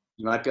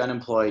 you might be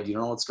unemployed, you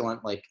don't know what's going,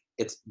 like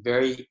it's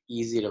very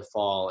easy to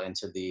fall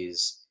into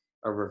these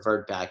or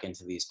revert back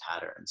into these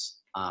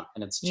patterns.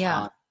 And it's Yeah.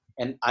 challenging.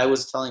 And I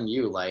was telling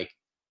you, like,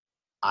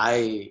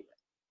 I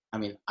I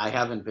mean, I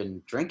haven't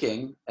been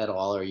drinking at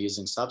all or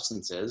using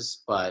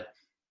substances, but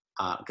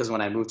because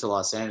when I moved to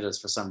Los Angeles,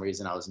 for some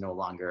reason, I was no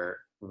longer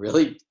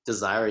really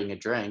desiring a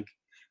drink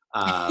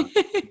um,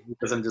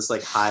 because I'm just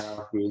like high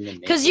off being in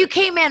Because you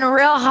nature. came in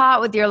real hot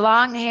with your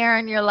long hair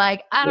and you're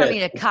like, I don't Yeah,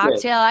 need a that's it.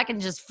 cocktail. I can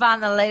just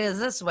find the ladies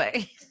this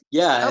way.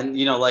 Yeah, Oh, and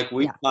like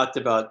we yeah. talked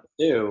about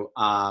too.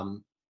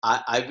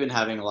 I've been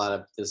having a lot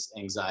of this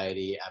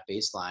anxiety at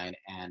baseline,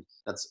 and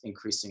that's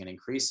increasing and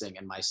increasing,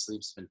 and my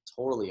sleep's been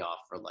totally off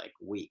for like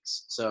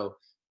weeks. So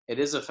it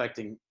is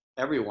affecting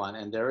everyone,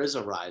 and there is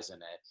a rise in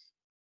it.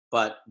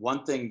 But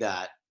one thing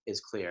that is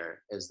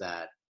clear is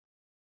that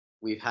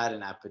we've had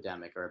an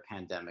epidemic or a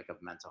pandemic of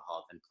mental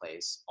health in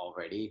place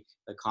already.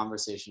 The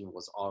conversation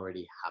was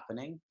already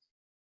happening.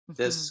 Mhm.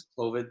 This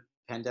COVID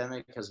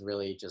pandemic has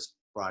really just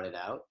brought it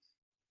out.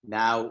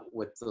 Now,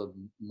 with the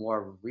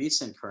more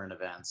recent current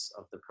events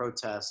of the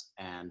protests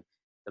and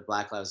the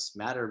Black Lives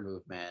Matter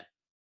movement,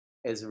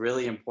 it's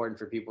really important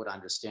for people to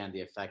understand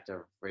the effect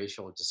of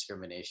racial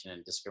discrimination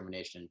and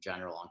discrimination in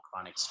general on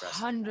chronic stress.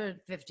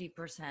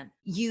 150%.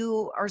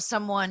 You are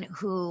someone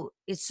who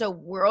is so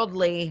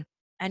worldly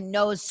and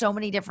knows so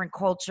many different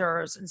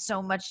cultures and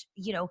so much,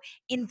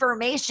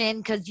 information,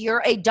 because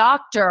you're a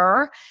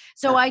doctor.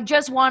 So I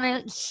just want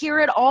to hear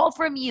it all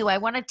from you. I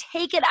want to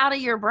take it out of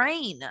your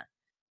brain.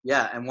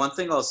 Yeah, and one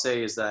thing I'll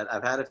say is that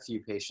I've had a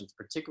few patients,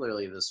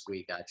 particularly this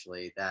week,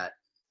 actually, that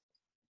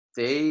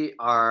they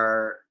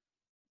are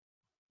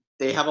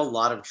they have a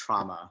lot of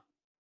trauma.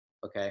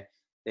 Okay,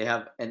 they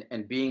have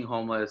and being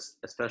homeless,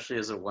 especially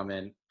as a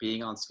woman,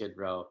 being on Skid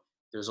Row,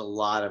 there's a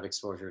lot of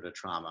exposure to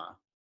trauma.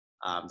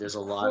 There's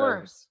Of a lot of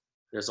course.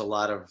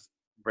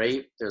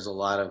 rape. There's a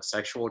lot of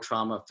sexual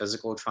trauma,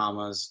 physical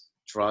traumas,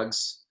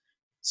 drugs.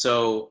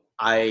 So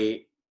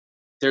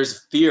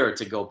there's fear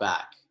to go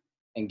back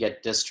and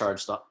get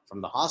discharged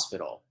from the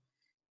hospital.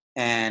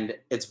 And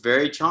it's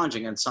very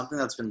challenging. And something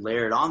that's been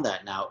layered on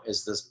that now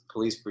is this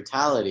police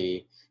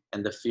brutality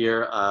and the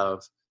fear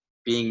of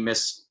being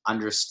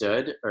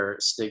misunderstood or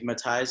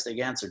stigmatized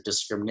against or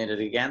discriminated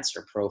against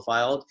or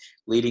profiled,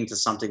 leading to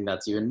something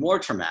that's even more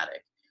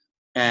traumatic.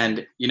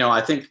 And,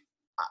 I think,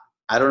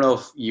 I don't know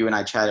if you and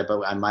I chatted,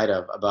 but I might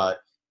have about,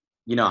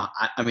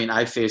 I mean,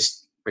 I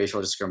faced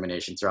racial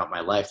discrimination throughout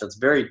my life. That's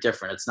very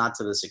different. It's not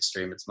to this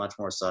extreme. It's much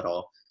more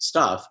subtle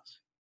stuff.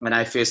 And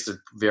I faced a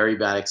very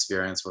bad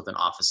experience with an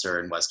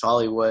officer in West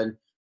Hollywood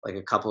like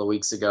a couple of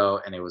weeks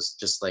ago, and it was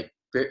just like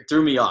it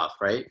threw me off,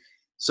 right?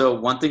 So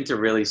one thing to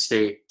really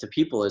state to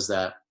people is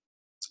that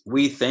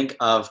we think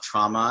of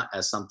trauma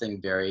as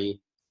something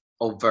very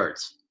overt,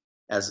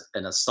 as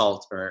an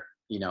assault or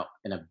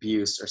an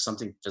abuse or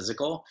something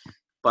physical,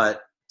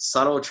 but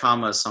subtle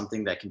trauma is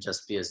something that can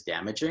just be as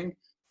damaging.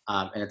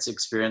 And it's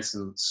experienced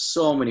in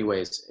so many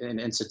ways in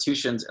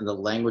institutions and the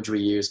language we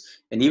use,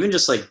 and even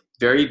just like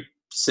very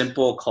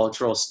simple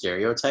cultural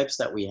stereotypes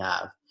that we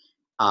have.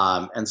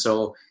 And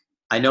so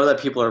I know that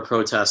people are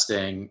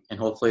protesting, and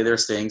hopefully they're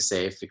staying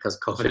safe because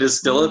COVID is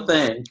still a Mhm.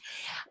 thing.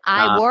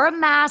 I Uh, wore a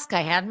mask.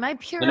 I had my I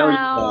know you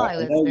Purell. are. I I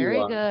was know you very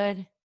are.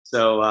 good.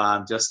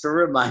 So just a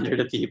reminder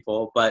to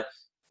people, but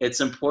it's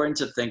important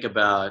to think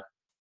about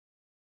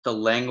the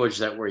language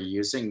that we're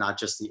using, not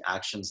just the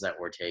actions that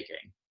we're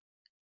taking.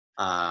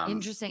 Um,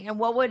 Interesting. And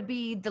what would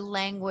be the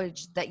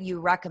language that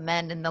you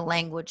recommend, and the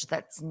language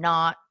that's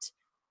not,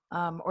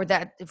 or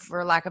that,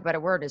 for lack of a better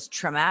word, is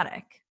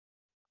traumatic?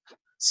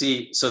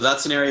 See, so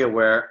that's an area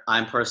where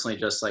I'm personally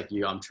just like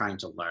you. I'm trying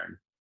to learn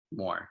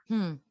more,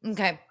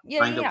 Okay. Yeah,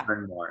 trying yeah, to yeah.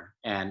 learn more,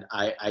 and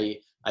I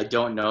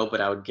don't know,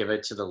 but I would give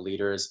it to the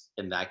leaders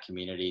in that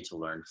community to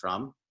learn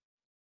from,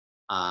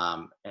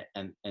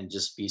 and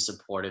just be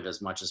supportive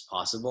as much as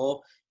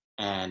possible.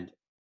 And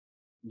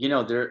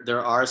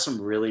there are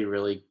some really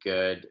really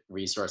good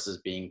resources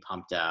being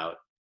pumped out,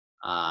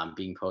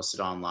 being posted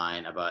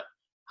online about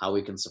how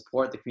we can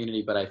support the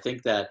community. But I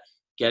think that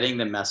getting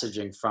the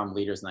messaging from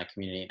leaders in that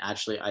community, and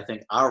actually, I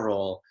think our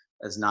role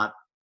as not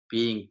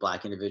being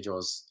Black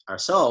individuals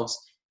ourselves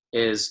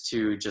is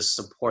to just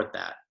support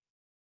that.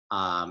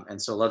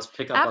 And so let's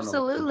pick up on the words.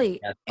 Absolutely.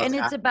 Yes, let's And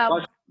it's ask the about,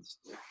 questions.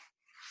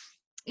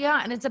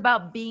 yeah, and it's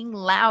about being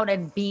loud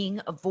and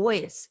being a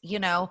voice, you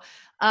know.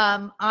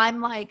 I'm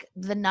like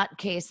the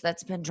nutcase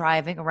that's been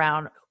driving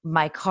around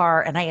my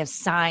car, and I have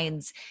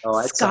signs Oh,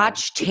 I saw.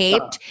 scotch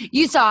taped.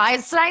 You saw, I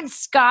have signs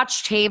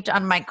scotch taped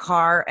on my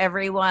car,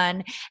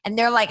 everyone, and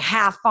they're like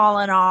half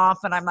fallen off,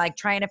 and I'm like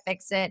trying to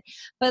fix it.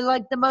 But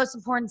like the most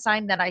important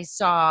sign that I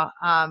saw,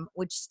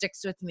 which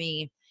sticks with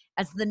me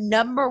as the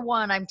number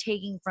one I'm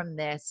taking from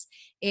this,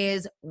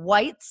 is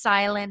white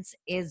silence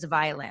is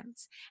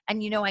violence.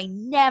 And, I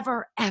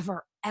never,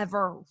 ever,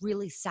 ever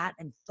really sat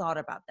and thought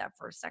about that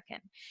for a second.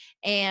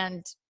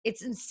 And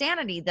it's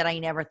insanity that I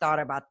never thought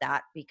about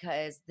that,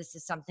 because this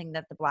is something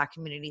that the Black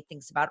community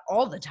thinks about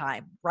all the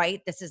time,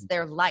 right? This is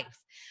their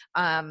life.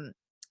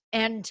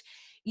 And,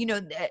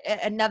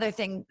 another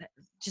thing,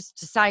 just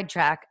to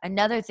sidetrack,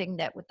 another thing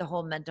that with the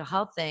whole mental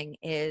health thing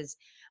is,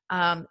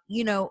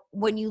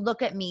 when you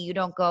look at me, you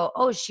don't go,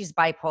 oh, she's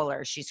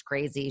bipolar, she's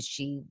crazy,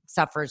 she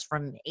suffers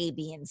from A,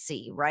 B, and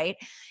C, right?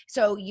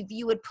 So if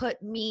you would put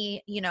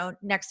me,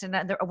 next to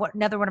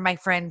another one of my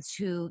friends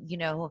who,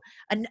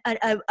 an,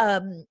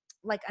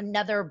 like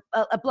another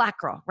a black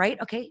girl, right?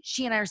 Okay,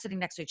 she and I are sitting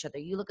next to each other.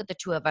 You look at the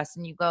two of us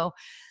and you go,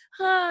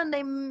 I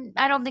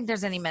don't think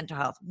there's any mental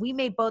health. We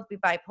may both be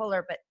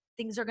bipolar, but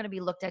things are going to be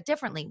looked at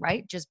differently,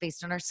 right? Just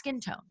based on our skin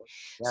tone.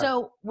 Yeah.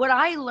 So what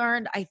I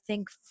learned, I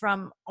think,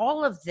 from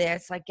all of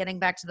this, like getting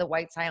back to the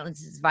white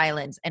silence is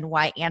violence, and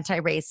why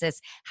anti-racists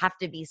have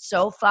to be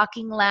so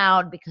fucking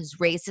loud, because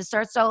racists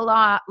are so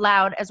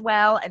loud as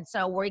well. And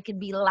so we can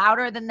be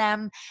louder than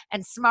them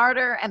and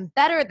smarter and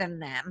better than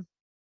them.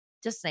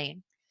 Just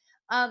saying.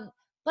 Um,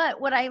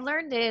 but what I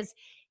learned is,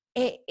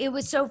 it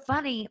was so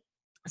funny.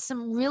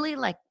 Some really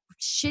like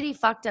shitty,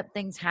 fucked up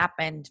things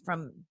happened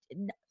from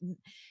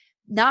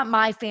not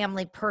my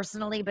family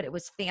personally, but it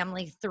was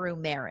family through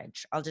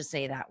marriage. I'll just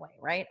say it that way,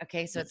 right?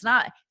 Okay, so it's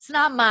not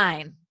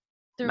mine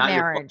through Not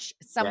your fault. marriage.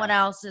 Yeah. Someone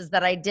else's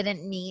that I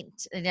didn't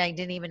meet and I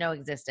didn't even know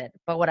existed.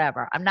 But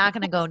whatever. I'm not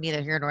going to go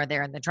neither here nor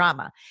there in the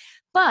drama.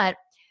 But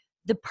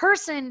the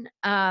person,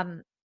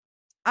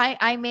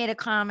 I made a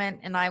comment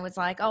and I was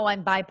like, oh,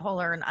 I'm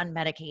bipolar and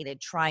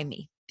unmedicated. Try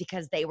me,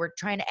 because they were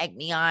trying to egg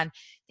me on.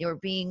 They were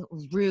being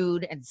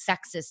rude and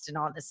sexist and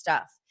all this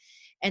stuff.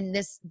 And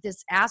this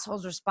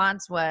asshole's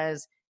response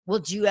was, well,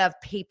 do you have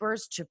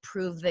papers to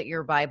prove that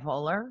you're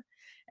bipolar?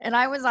 And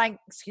I was like,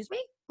 excuse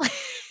me?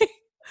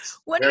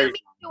 What do you Very. mean,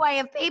 do I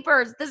have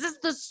papers?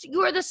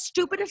 You are the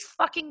stupidest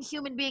fucking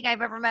human being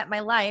I've ever met in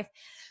my life.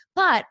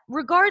 But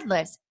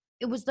regardless,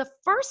 it was the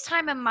first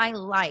time in my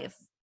life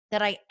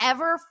that I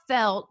ever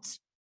felt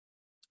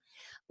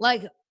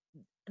like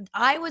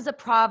I was a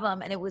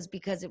problem, and it was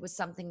because it was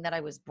something that I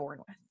was born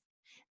with.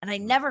 And I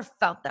never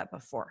felt that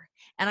before.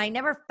 And I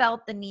never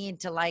felt the need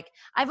to like,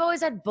 I've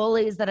always had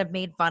bullies that have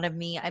made fun of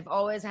me. I've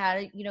always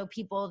had,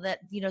 people that,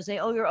 say,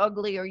 oh, you're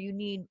ugly or you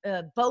need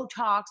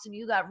Botox and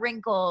you got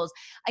wrinkles.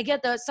 I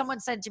get those.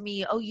 Someone said to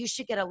me, oh, you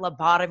should get a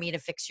lobotomy to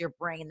fix your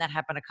brain. That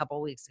happened a couple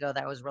of weeks ago.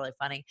 That was really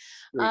funny.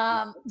 Sweet.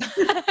 Um,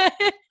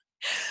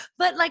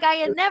 but like I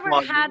had never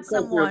Well, had you're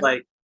someone.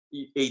 like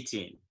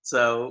 18,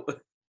 so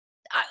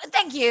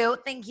Thank you,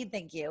 thank you,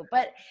 thank you.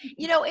 But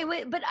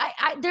but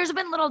there's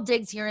been little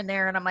digs here and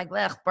there, and I'm like,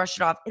 ugh, brush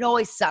it off. It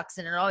always sucks,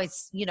 and it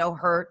always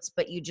hurts,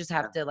 but you just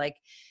have to like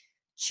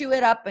chew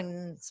it up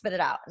and spit it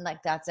out, and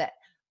like that's it.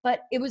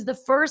 But it was the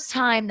first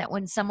time that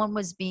when someone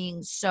was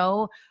being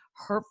so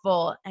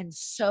hurtful and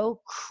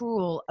so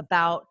cruel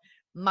about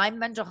my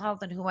mental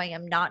health and who I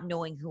am, not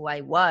knowing who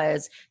I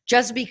was,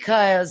 just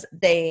because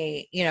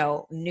they,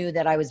 knew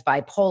that I was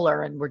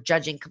bipolar and were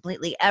judging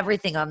completely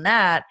everything on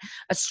that,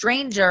 a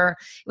stranger,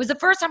 it was the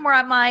first time where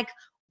I'm like,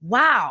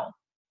 wow,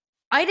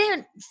 I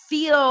didn't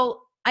feel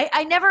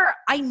I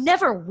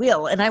never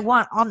will. And I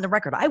want on the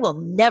record, I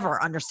will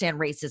never understand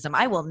racism.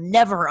 I will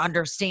never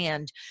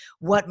understand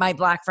what my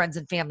Black friends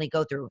and family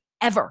go through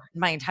ever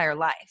in my entire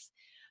life.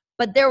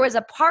 But there was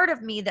a part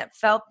of me that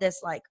felt this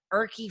like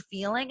irky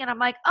feeling. And I'm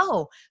like,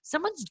 oh,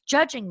 someone's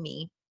judging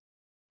me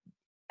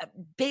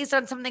based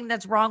on something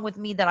that's wrong with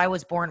me that I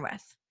was born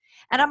with.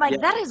 And I'm yeah,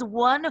 like, that is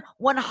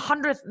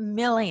 1/100th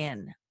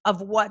million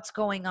of what's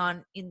going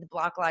on in the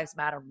Black Lives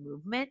Matter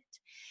movement.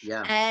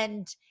 yeah,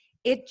 And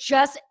it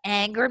just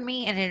angered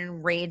me and it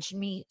enraged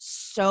me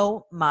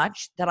so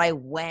much that I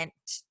went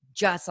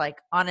just like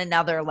on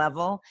another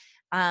level.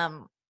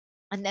 And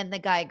then the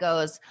guy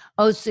goes,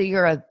 oh, so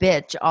you're a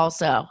bitch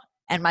also.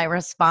 And my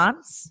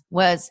response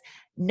was,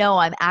 no,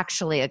 I'm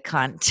actually a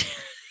cunt.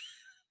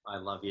 I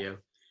love you.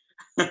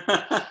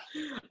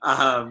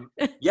 um,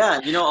 yeah,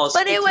 I'll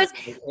But say it too,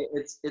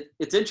 was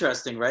it's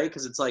interesting, right?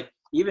 Because it's like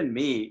even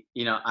me,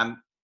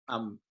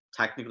 I'm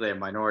technically a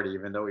minority,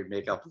 even though we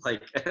make up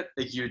like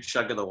a huge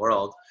chunk of the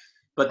world.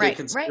 But they right.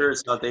 consider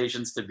South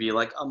Asians to be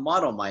like a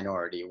model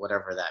minority,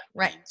 whatever that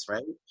Right. means,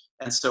 right?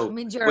 And It so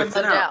means you're a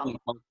within our model. own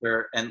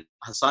culture, and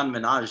Hassan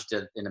Minaj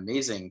did an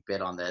amazing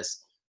bit on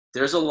this.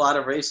 There's a lot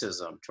of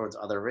racism towards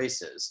other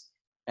races,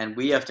 and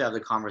we have to have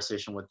the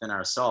conversation within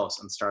ourselves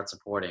and start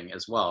supporting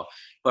as well.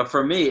 But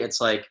for me,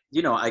 it's like,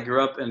 I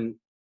grew up in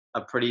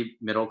a pretty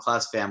middle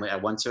class family. I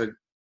went to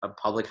a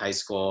public high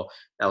school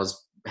that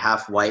was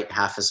half white,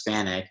 half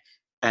Hispanic.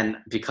 And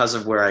because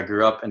of where I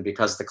grew up and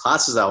because the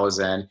classes I was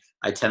in,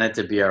 I tended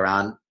to be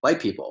around white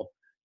people.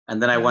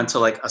 And then I went Mhm. to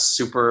like a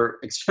super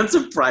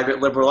expensive private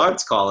liberal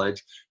arts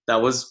college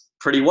that was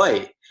pretty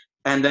white.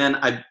 And then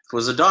I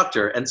was a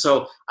doctor. And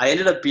so I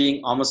ended up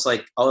being almost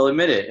like, I'll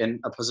admit it, in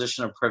a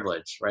position of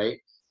privilege, right?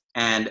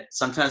 And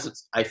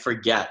sometimes I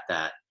forget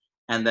that.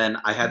 And then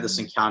I had this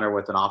Mhm. encounter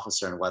with an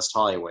officer in West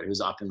Hollywood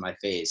who's up in my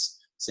face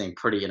saying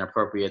pretty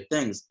inappropriate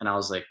things. And I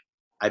was like,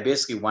 I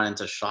basically went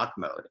into shock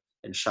mode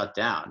and shut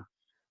down.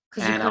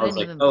 'Cause you And I was couldn't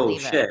like, even oh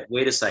believe it. shit,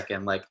 wait a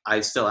second. Like,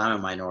 I still am a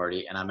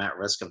minority and I'm at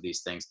risk of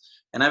these things.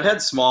 And I've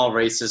had small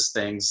racist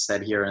things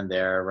said here and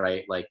there,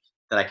 right? Like,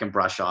 that I can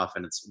brush off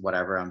and it's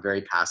whatever. I'm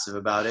very passive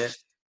about it.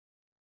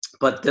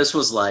 But this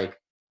was like,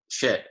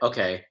 shit,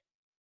 okay,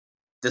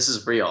 this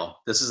is real.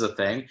 This is a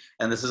thing.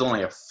 And this is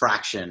only a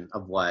fraction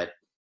of what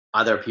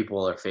other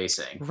people are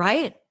facing.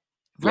 Right.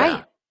 Yeah.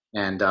 Right.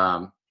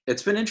 And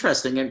it's been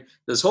interesting. And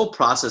this whole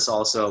process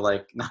also,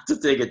 like, not to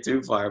take it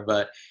too far,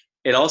 but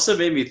it also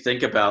made me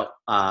think about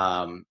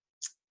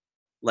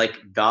like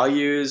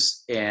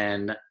values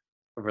in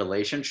a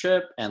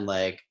relationship and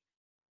like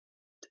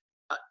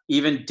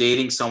even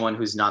dating someone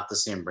who's not the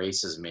same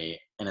race as me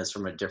and is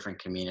from a different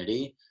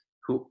community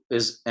who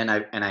is and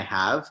I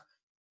have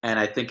and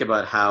I think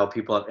about how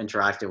people have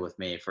interacted with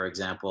me, for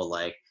example,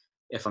 like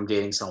if I'm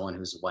dating someone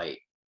who's white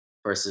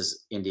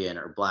versus Indian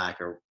or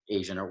black or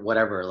Asian or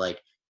whatever,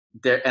 like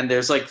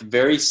there's like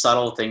very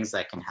subtle things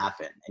that can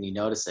happen and you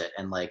notice it,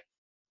 and like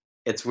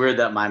it's weird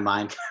that my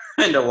mind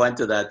kind of went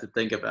to that to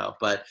think about,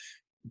 but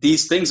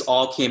these things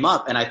all came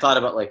up and I thought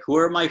about like, who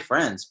are my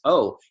friends?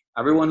 Oh,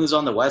 everyone who's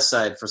on the west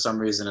side for some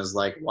reason is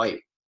like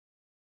white,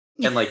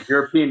 and like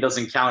European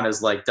doesn't count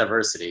as like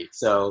diversity.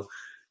 So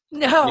you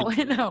No,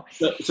 know, no.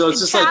 so it's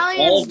just like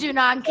Italians do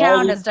not all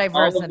count these as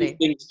all of these diversity.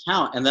 things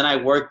count. And then I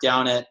worked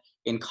down at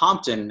in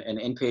Compton, an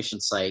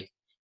inpatient psych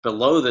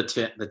below the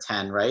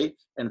 10, right?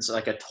 And it's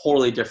like a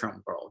totally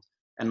different world.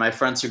 And my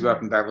friends who grew up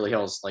Mm. in Beverly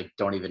Hills like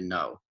don't even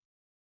know.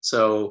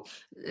 So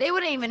They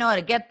wouldn't even know how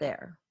to get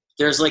there.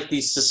 there's like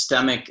these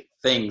systemic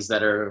things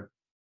that are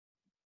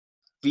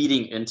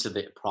feeding into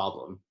the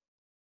problem.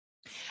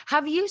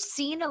 Have you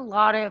seen a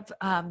lot of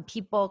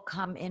people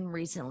come in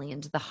recently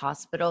into the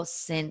hospital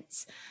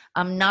since,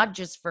 not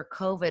just for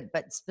COVID,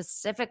 but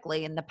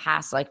specifically in the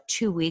past like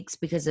 2 weeks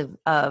because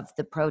of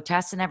the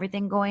protests and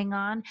everything going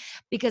on?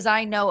 Because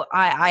I know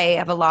I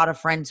have a lot of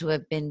friends who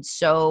have been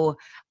so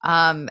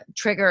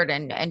triggered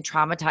and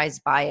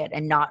traumatized by it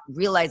and not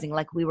realizing,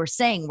 like we were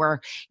saying,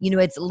 where,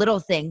 it's little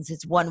things,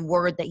 it's one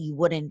word that you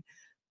wouldn't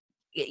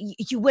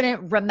you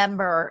wouldn't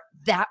remember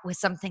that was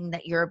something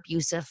that your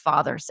abusive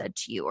father said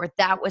to you, or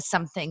that was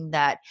something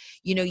that,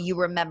 you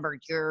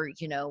remembered your,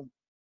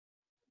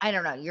 I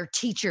don't know, your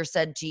teacher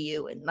said to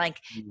you. And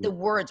like the Mhm.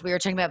 words, we were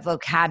talking about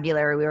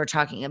vocabulary, we were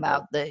talking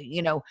about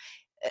the,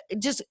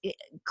 just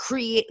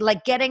create,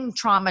 like getting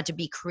trauma to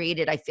be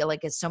created, I feel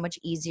like is so much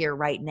easier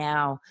right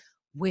now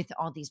with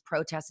all these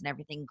protests and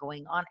everything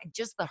going on, and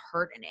just the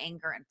hurt and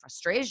anger and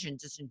frustration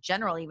just in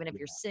general. Even if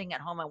you're sitting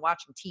at home and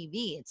watching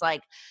TV, it's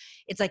like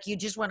you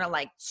just want to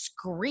like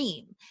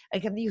scream.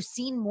 Like, have you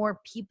seen more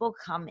people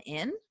come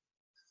in?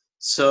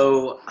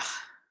 So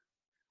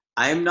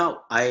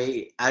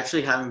I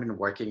actually haven't been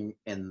working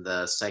in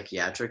the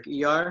psychiatric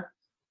ER,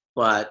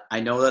 but I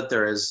know that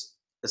there is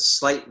a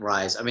slight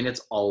rise. I mean,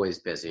 it's always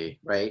busy,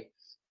 right?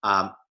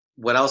 Um,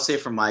 what I'll say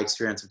from my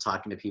experience of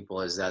talking to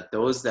people is that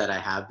those that I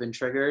have been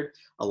triggered,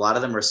 a lot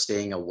of them are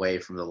staying away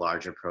from the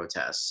larger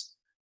protests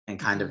and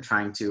kind of Mhm.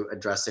 trying to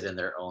address it in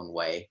their own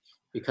way,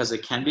 because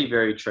it can be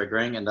very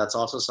triggering. And that's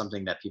also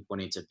something that people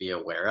need to be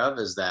aware of,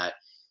 is that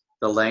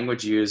the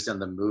language used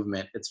and the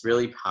movement, it's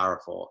really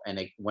powerful. And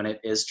when it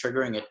is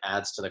triggering, it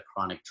adds to the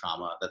chronic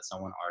trauma that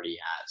someone already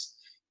has.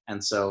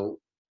 And so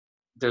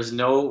there's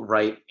no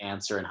right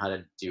answer in how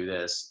to do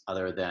this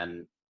other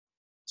than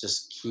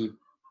just keep,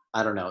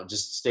 I don't know,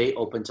 just stay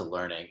open to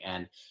learning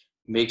and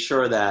make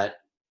sure that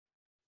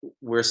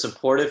we're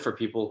supportive for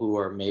people who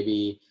are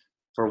maybe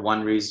for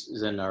one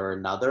reason or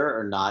another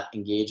are not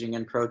engaging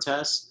in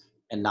protests,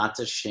 and not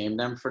to shame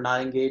them for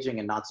not engaging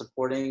and not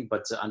supporting,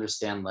 but to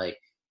understand like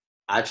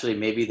actually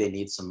maybe they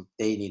need some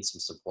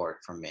support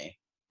from me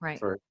Right.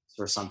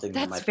 for something that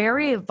That's might.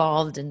 very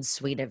evolved and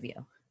sweet of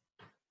you.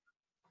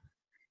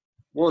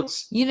 Well,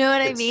 it's You know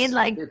what I mean? it's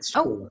Like, it's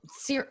oh,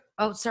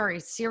 true. Sorry,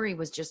 Siri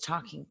was just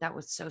talking. That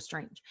was so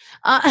strange.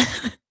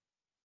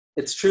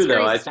 It's true though.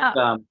 Siri, I think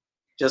stop.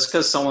 just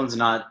because someone's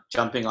not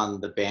jumping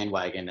on the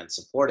bandwagon and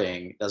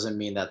supporting doesn't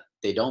mean that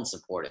they don't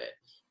support it.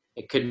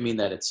 It could mean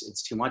that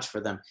it's too much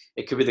for them.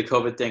 It could be the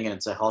COVID thing and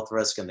it's a health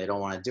risk and they don't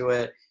want to do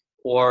it,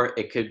 or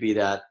it could be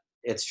that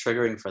it's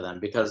triggering for them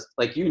because,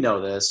 like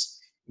this,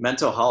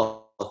 mental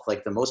health,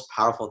 like the most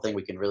powerful thing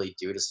we can really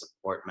do to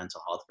support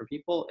mental health for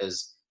people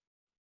is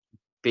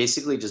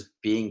basically just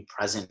being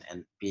present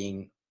and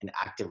being an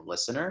active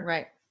listener,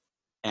 Right.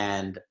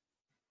 and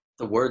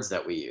the words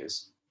that we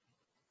use.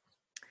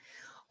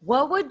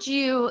 What would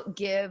you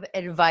give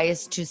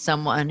advice to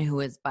someone who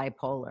is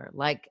bipolar?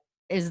 Like,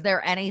 is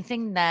there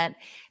anything that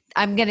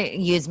I'm going to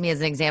use me as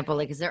an example?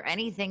 Like, is there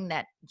anything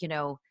that,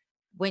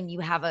 when you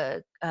have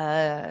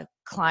a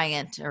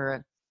client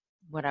or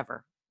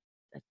whatever,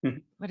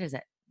 what is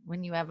it?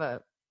 When you have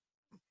a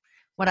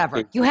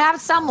whatever, you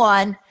have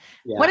someone,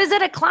 what Yeah, is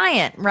it? A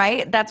client,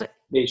 right? That's a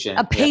patient.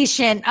 Yeah,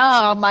 patient.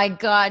 Oh my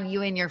God,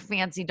 you and your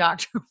fancy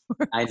doctor.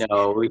 I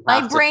know. We My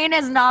have to. brain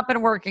has not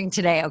been working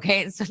today.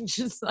 Okay. So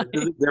just There's like,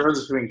 a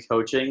difference between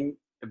coaching,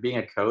 being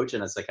a coach,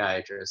 and a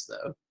psychiatrist,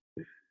 though.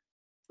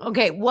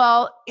 okay.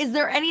 Well, is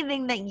there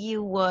anything that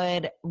you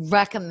would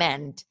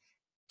recommend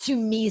to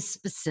me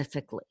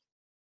specifically?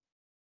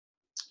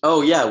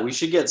 Oh yeah, we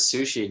should get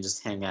sushi and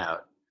just hang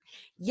out.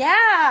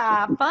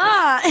 Yeah,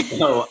 fun.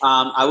 So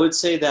I would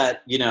say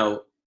that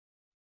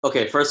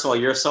okay, first of all,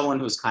 you're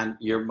someone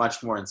you're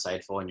much more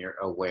insightful and you're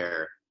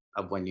aware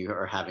of when you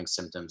are having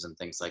symptoms and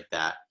things like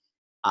that.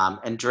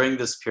 And during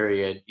this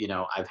period,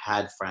 I've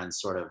had friends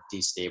sort of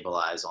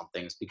destabilize on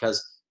things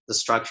because the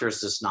structure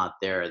is just not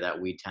there that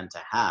we tend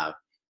to have.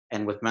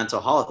 And with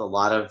mental health, a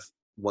lot of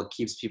what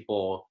keeps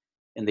people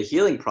in the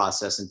healing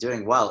process and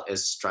doing well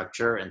is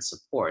structure and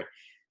support.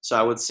 So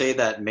I would say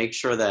that make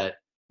sure that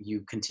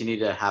you continue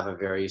to have a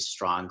very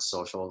strong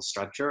social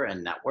structure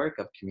and network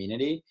of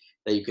community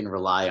that you can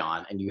rely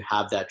on, and you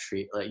have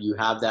you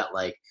have that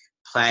like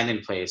plan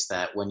in place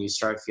that when you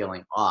start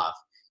feeling off,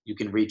 you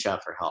can reach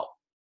out for help.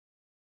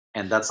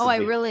 And that's Oh, the I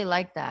big really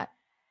like that.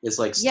 is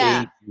like Yeah.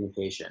 staying in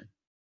communication.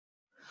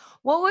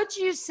 What would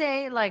you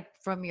say, like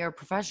from your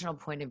professional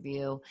point of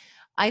view?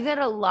 I've had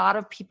a lot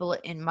of people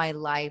in my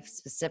life,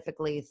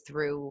 specifically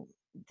through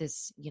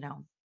this,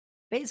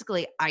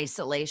 basically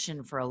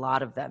isolation for a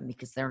lot of them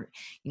because they're,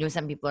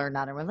 some people are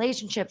not in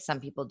relationships, some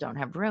people don't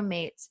have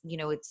roommates,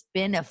 it's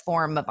been a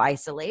form of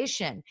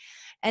isolation.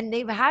 And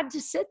they've had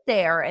to sit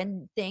there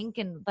and think,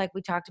 and like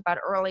we talked about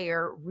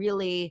earlier,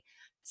 really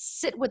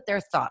sit with their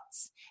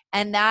thoughts.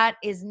 And that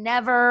is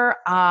never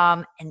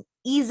an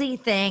easy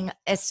thing,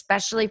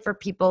 especially for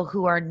people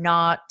who are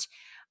not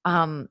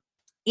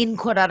in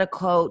quote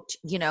unquote,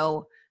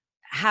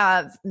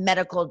 have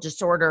medical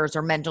disorders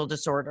or mental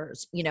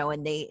disorders,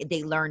 and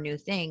they learn new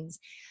things.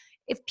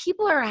 If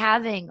people are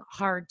having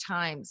hard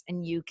times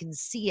and you can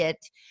see it,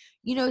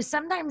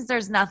 sometimes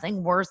there's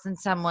nothing worse than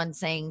someone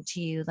saying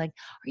to you like,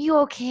 are you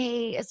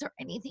okay? Is there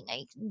anything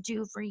I can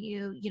do for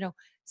you?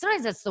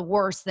 Sometimes that's the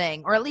worst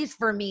thing, or at least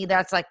for me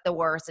that's like the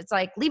worst. It's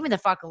like, leave me the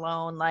fuck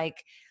alone.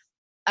 Like,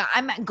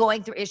 I'm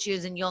going through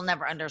issues and you'll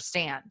never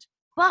understand.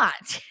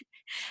 But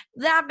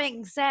that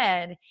being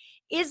said,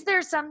 is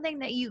there something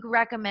that you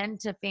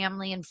recommend to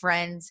family and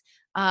friends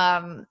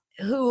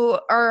who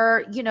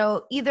are,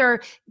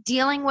 either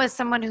dealing with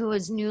someone who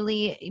is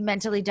newly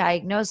mentally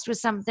diagnosed with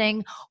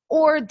something,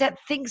 or that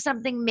think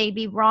something may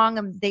be wrong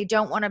and they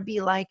don't want to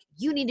be like,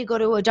 you need to go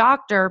to a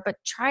doctor, but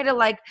try to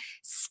like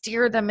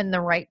steer them in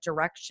the right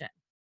direction.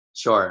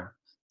 Sure.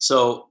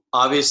 So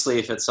obviously,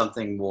 if it's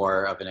something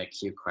more of an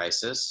acute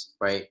crisis,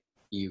 right,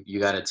 you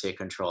got to take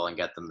control and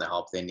get them the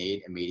help they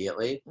need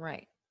immediately,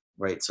 Right.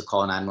 right? So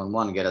call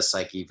 911, get a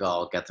psych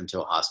eval, get them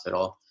to a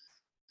hospital.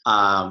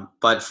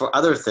 But for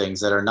other things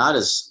that are not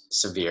as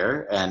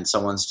severe and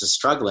someone's just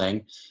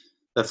struggling,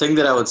 the thing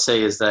that I would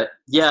say is that,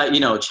 yeah,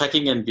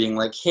 checking in, being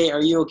like, hey,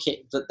 are you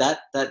okay? That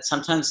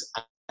sometimes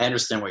I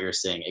understand what you're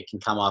saying. It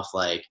can come off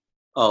like,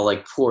 oh,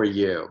 like poor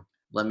you.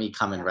 Let me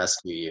come and Yeah.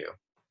 rescue you,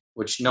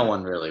 which no Yeah.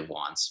 one really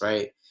wants,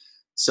 right?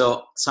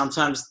 So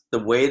sometimes the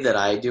way that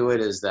I do it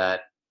is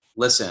that,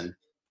 listen,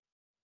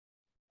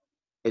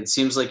 it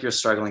seems like you're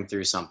struggling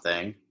through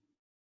something,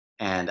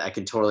 and I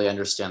can totally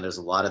understand there's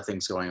a lot of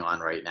things going on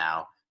right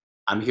now.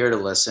 I'm here to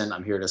listen.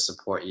 I'm here to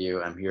support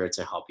you. I'm here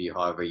to help you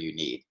however you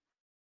need.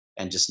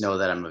 And just know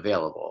that I'm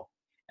available.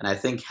 And I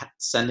think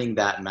sending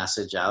that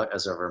message out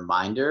as a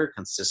reminder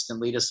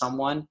consistently to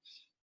someone,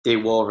 they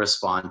will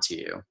respond to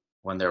you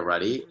when they're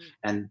ready, Mhm.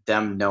 and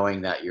them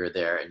knowing that you're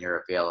there and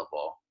you're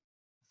available,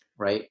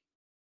 right?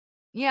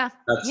 Yeah.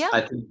 Yeah.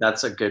 I think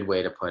that's a good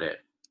way to put it.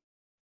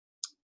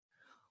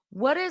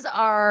 What is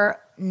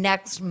our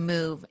next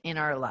move in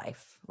our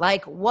life?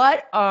 Like,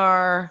 what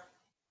are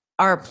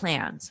our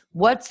plans?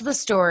 What's the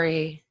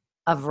story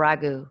of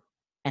Raghu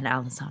and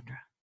Alessandra?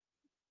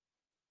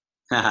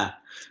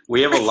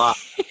 We have a lot.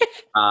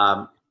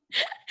 Um,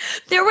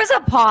 There was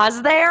a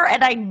pause there,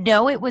 and I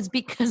know it was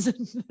because of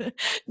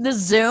the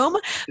Zoom,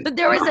 but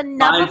there was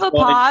enough of mine's a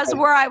going pause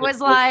like where I this was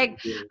with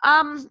like, you.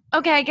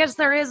 okay, I guess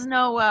there is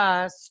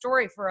no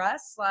story for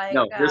us. Like,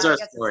 No, here's I our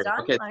guess it's story.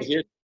 done. Okay, so Like,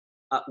 here,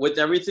 with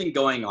everything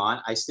going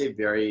on, I stay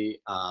very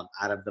out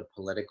of the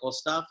political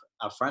stuff.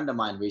 A friend of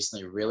mine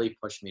recently really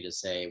pushed me to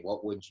say,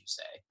 "What would you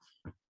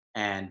say?"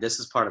 And this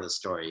is part of the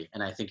story,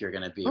 and I think you're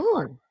going to be a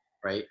part of ooh, it,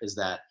 right? Is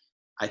that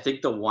I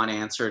think the one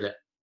answer to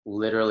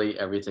literally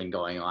everything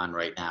going on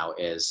right now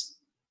is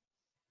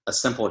a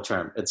simple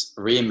term. It's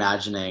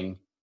reimagining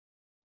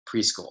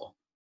preschool.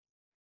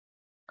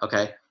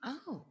 Okay.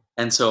 oh,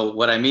 And so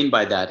what I mean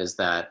by that is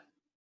that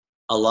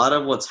a lot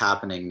of what's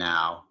happening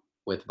now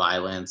with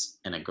violence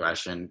and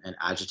aggression and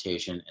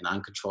agitation and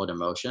uncontrolled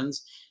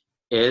emotions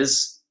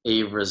is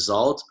a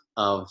result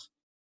of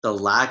the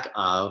lack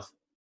of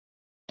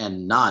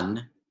and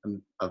none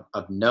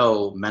of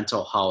no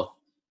mental health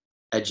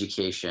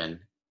education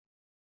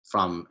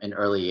from an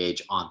early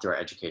age on through our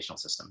educational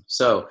system.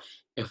 So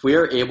if we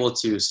are able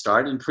to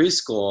start in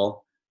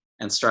preschool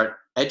and start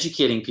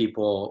educating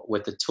people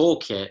with the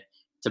toolkit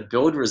to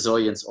build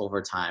resilience over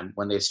time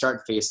when they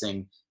start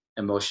facing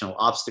emotional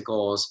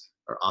obstacles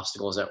or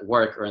obstacles at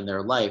work or in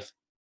their life,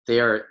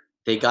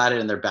 they got it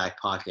in their back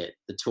pocket,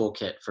 the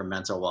toolkit for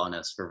mental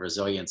wellness, for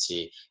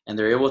resiliency, and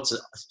they're able to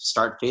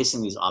start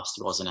facing these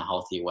obstacles in a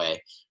healthy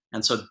way.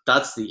 And so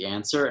that's the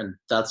answer, and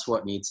that's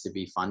what needs to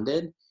be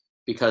funded,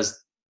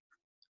 because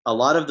a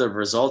lot of the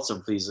results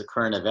of these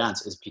current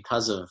events is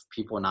because of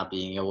people not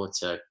being able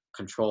to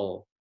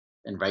control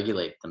and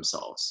regulate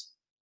themselves.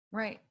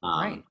 right, Um,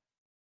 right.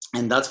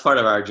 and that's part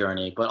of our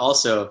journey. But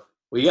also,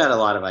 we got a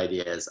lot of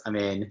ideas. I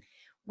mean,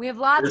 We have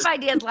lots of there's,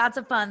 ideas, lots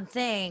of fun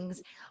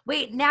things.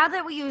 Wait, now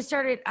that we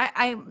started,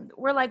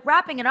 we're like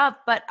wrapping it up,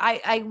 but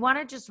I want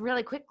to just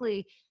really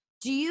quickly.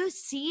 Do you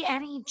see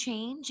any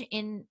change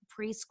in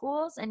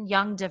preschools and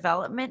young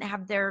development?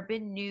 Have there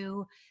been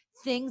new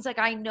things? Like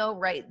I know,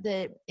 right?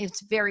 That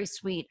it's very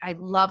sweet. I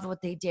loved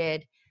what they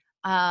did.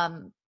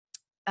 Um,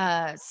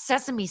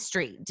 Sesame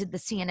Street did the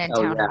CNN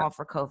oh town yeah, hall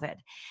for COVID.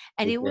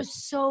 And we it did. was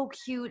so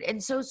cute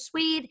and so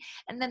sweet.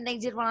 And then they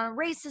did one on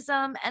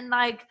racism. And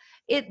like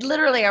it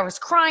literally, I was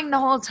crying the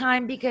whole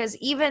time because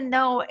even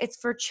though it's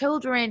for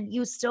children,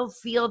 you still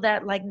feel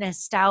that like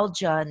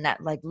nostalgia and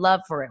that like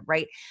love for it,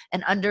 right?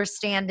 And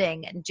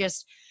understanding and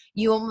just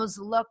you almost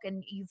look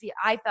and you feel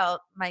I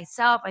felt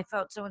myself, I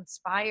felt so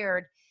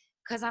inspired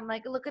because I'm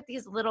like, look at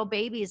these little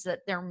babies that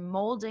they're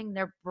molding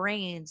their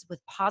brains with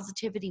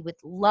positivity, with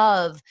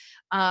love,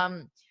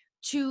 um,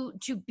 to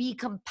be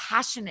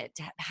compassionate,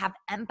 to have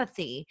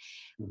empathy.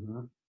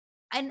 Hmm.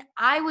 And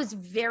I was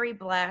very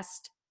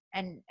blessed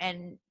and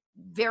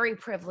very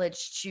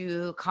privileged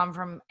to come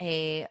from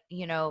a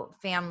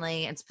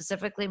family, and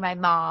specifically my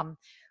mom,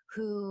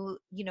 who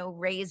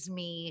raised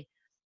me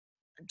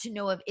to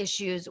know of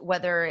issues,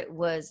 whether it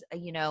was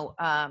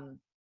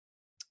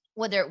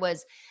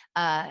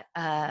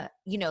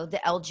the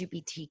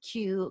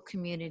LGBTQ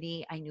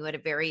community. I knew at a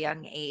very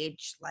young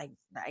age, like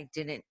I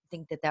didn't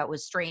think that that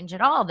was strange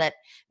at all, that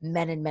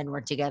men and men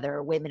were together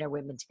or women are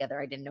women together.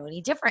 I didn't know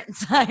any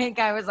difference. Like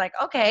I was like,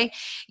 okay,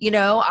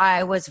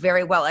 I was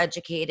very well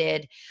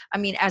educated. I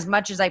mean, as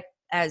much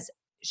as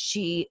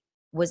she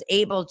was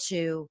able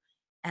to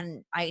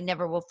and I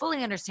never will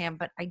fully understand,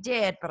 but I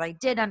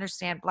did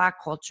understand Black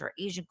culture,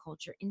 Asian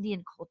culture,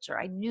 Indian culture.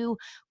 I knew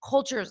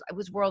cultures. I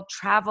was world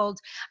traveled.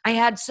 I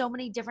had so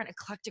many different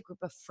eclectic group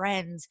of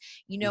friends.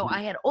 Mhm.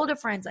 I had older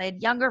friends, I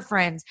had younger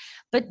friends.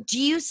 But do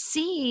you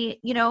see,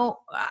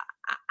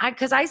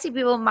 because I see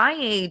people my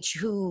age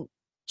who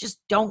just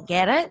don't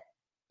get it,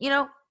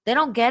 they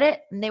don't get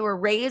it and they were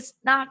raised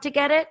not to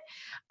get it.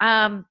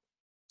 Um,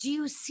 do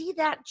you see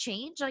that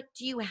change? Like,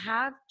 do you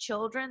have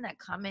children that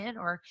come in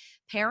or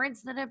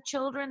parents that have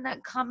children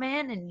that come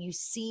in and you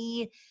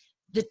see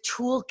the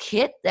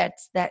toolkit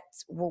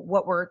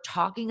what we're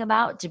talking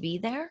about to be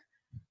there?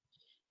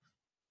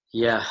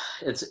 Yeah,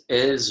 it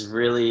is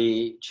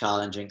really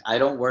challenging. I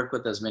don't work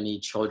with as many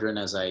children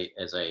as I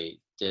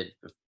did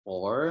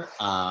before.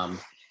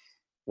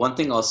 One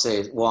thing I'll say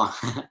is, well,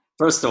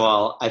 first of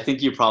all, I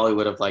think you probably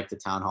would have liked the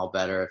town hall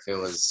better if it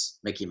was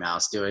Mickey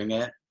Mouse doing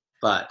it.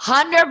 But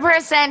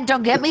 100%.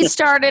 Don't get me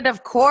started.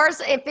 Of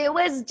course, if it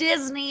was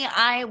Disney,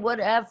 I would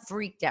have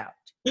freaked out.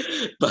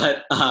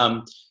 but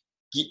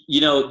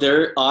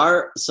there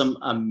are some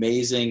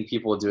amazing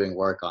people doing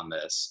work on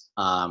this.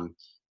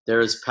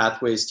 There's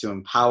Pathways to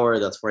Empower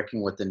that's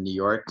working with the New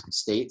York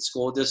State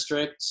school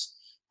districts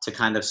to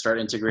kind of start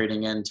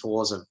integrating in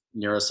tools of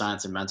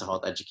neuroscience and mental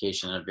health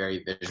education in a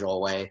very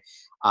visual way.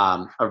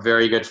 A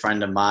very good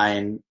friend of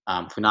mine,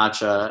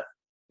 Punacha,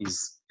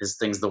 his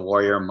thing's the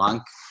Warrior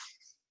Monk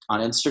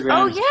on Oh,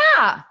 Instagram.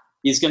 yeah.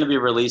 He's going to be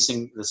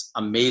releasing this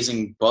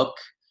amazing book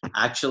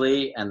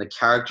actually, and the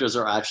characters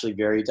are actually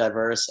very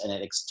diverse, and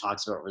it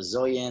talks about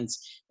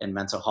resilience and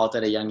mental health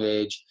at a young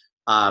age.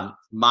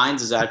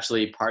 Minds is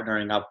actually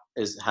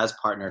has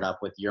partnered up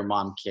with Your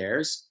Mom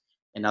Cares,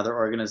 another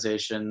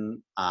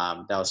organization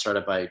that was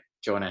started by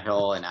Jonah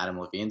Hill and Adam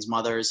Levine's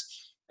mothers,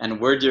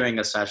 and we're doing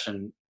a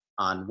session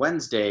on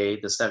Wednesday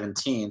the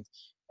 17th,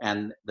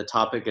 and the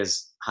topic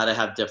is how to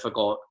have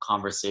difficult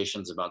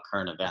conversations about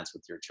current events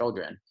with your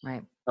children,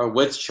 Right. or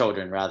with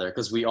children rather,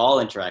 because we all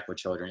interact with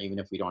children even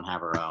if we don't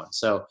have our own.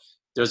 So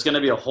there's going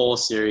to be a whole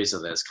series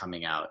of this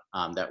coming out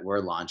that we're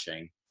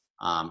launching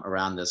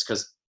around this,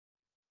 because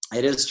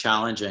it is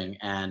challenging,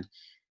 and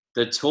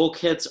the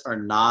toolkits are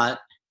not,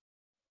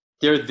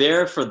 they're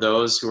there for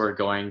those who are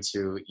going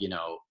to,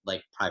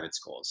 like private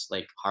schools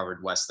like Harvard,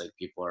 Westlake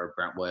people, or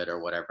Brentwood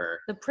or whatever,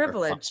 The or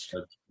privileged.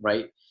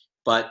 right,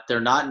 but they're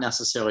not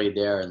necessarily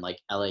there in like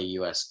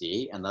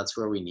LAUSD, and that's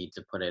where we need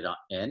to put it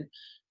in.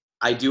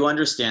 I do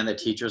understand that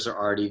teachers are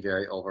already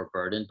very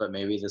overburdened, but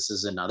maybe this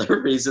is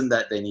another reason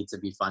that they need to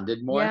be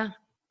funded more. Yeah.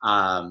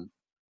 Um,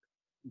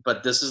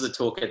 but this is the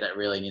toolkit that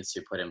really needs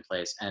to be put in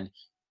place, and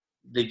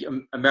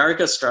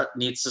America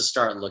needs to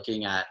start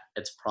looking at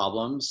its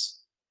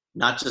problems,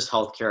 not just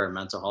healthcare and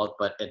mental health,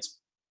 but its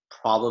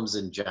problems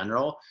in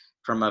general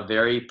from a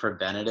very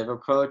preventative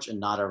approach and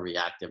not a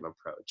reactive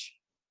approach.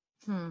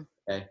 Hmm.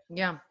 Okay,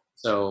 Yeah.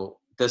 so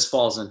this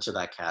falls into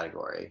that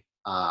category.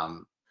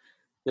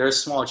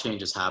 There's small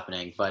changes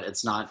happening, but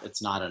it's not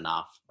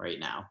enough right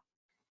now.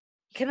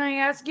 Can I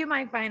ask you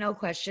my final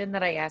question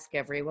that I ask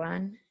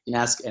everyone? You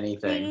can ask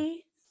anything.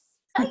 Please.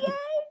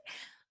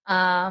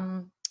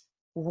 Oh, yay.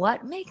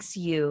 What makes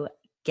you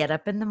get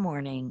up in the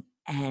morning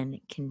and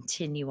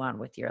continue on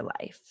with your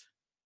life?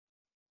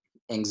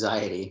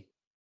 Anxiety.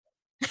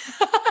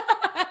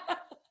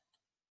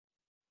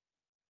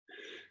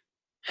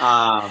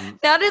 Um,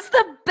 That is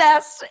the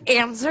best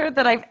answer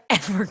that I've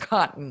ever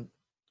gotten.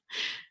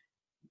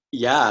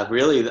 yeah,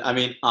 really. I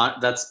mean,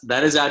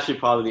 that is actually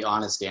probably the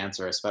honest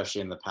answer,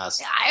 especially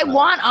I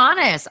want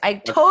honest. I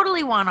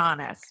totally want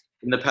honest.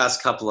 in the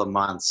past couple of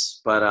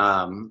months. But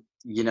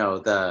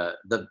the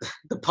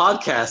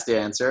podcast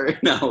answer,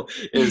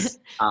 is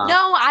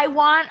No, I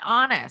want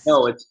honest.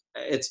 no,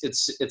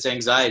 it's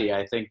anxiety.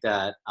 I think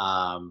that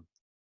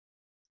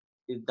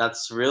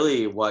that's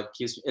really what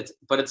keeps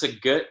but it's a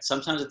good,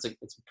 sometimes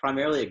it's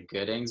primarily a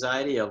good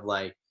anxiety of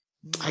like,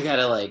 I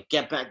gotta like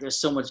get back, there's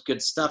so much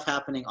good stuff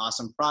happening,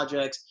 awesome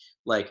projects,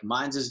 like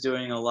Minds is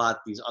doing a lot,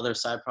 these other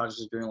side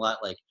projects are doing a lot,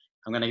 like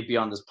I'm gonna be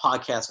on this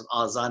podcast with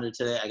Alexander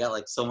today, I got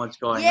like so much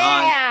going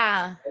on,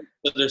 Yeah.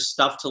 so there's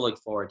stuff to look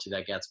forward to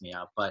that gets me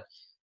up. But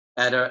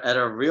at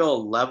a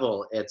real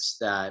level, it's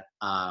that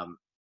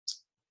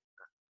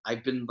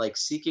I've been like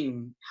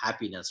seeking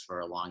happiness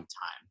for a long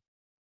time,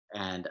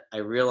 and I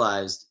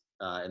realized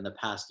in the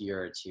past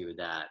year or two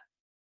that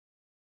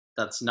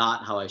that's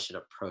not how I should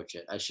approach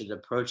it. I should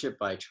approach it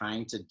by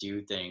trying to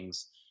do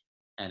things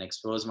and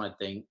expose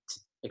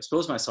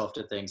myself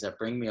to things that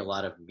bring me a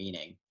lot of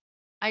meaning.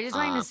 I just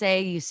wanted to Um,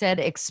 say you said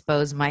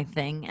expose my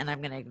thing, and I'm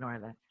going to ignore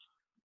that.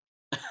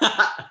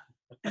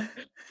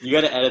 you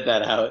got to edit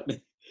that out.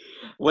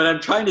 What I'm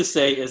trying to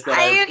say is that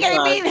Are I you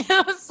kidding realize me?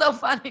 That was so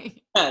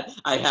funny. that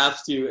I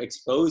have to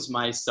expose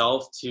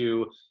myself to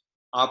New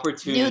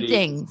opportunities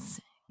things.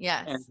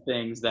 Yes. and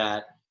things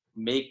that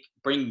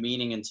bring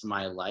meaning into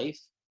my life,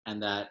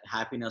 and that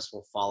happiness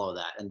will follow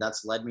that. And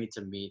that's led me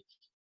to meet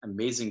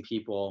amazing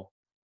people,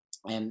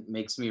 and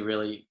makes me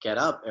really get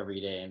up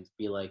every day and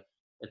be like,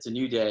 it's a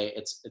new day,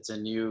 it's a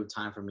new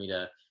time for me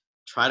to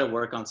try to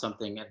work on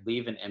something and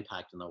leave an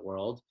impact in the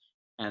world.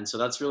 And so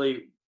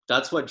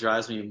that's what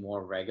drives me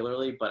more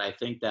regularly. But I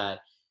think that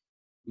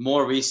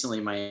more recently,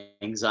 my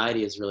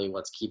anxiety is really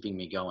what's keeping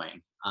me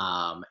going.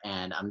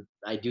 And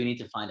I do need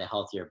to find a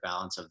healthier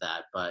balance of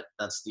that. But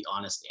that's the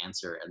honest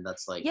answer. And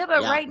that's like, Yeah,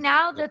 but yeah, right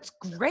now, that's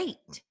great.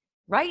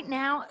 Right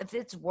now, if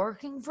it's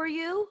working for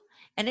you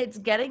and it's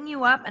getting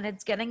you up and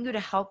it's getting you to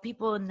help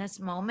people in this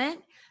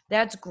moment,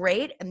 that's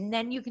great. And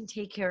then you can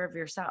take care of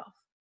yourself.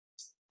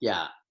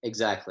 yeah,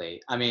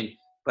 exactly. I mean,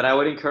 but I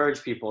would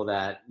encourage people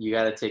that you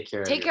got to take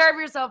care of Take care yourself.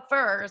 of yourself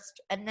first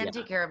and then Yeah,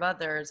 take care of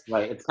others.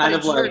 right. It's But kind of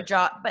it's your like,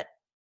 job.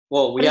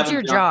 well, But it's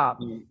your job.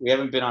 we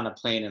haven't been on a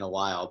plane in a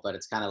while, but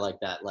it's kind of like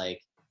that. Like,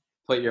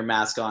 put your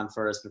mask on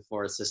first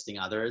before assisting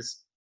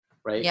others,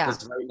 right? Yeah.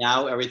 Because right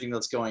now, everything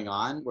that's going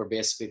on, we're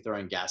basically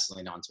throwing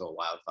gasoline onto a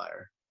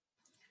wildfire.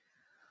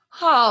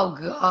 Oh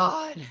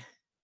God.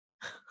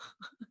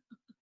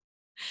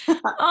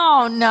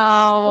 Oh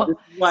no. This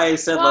is why I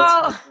said let's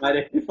Well,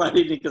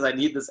 Friday because I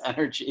need this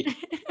energy.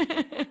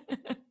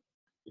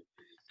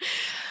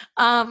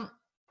 um,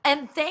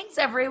 and thanks.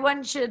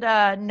 Everyone should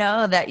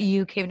know that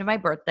you came to my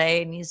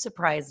birthday and you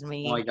surprised Oh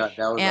my me, god,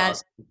 that was and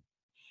awesome.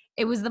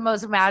 it was the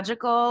most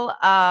magical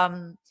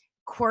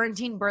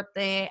quarantine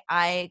birthday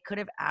I could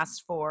have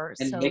asked for.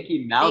 And So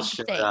Mickey Mouse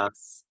big showed up.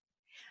 thanks.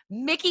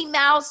 Mickey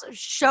Mouse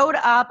showed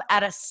up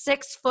at a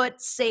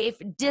 6-foot safe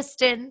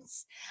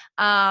distance.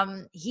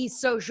 He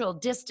social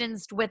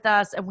distanced with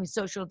us and we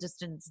social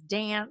distance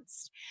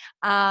danced.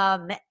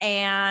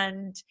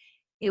 And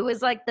it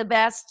was like the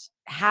best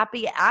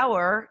happy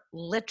hour.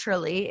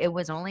 Literally, it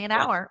was only an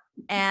Yeah. hour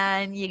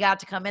and you got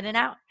to come in and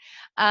out.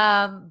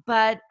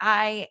 But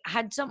I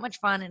had so much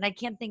fun and I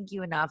can't thank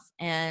you enough.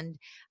 And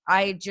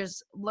I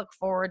just look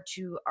forward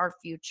to our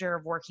future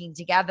of working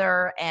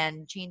together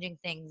and changing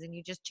things. And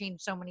you just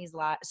changed so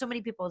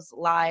many people's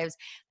lives,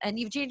 and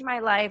you've changed my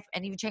life,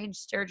 and you've changed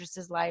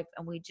Sturgis's life,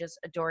 and we just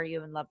adore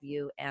you and love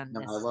you. And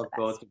No, this I is the love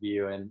both best. of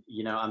you, and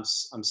I'm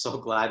so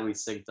glad we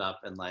synced up,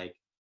 and like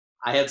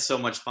I had so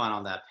much fun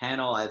on that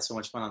panel. I had so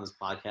much fun on this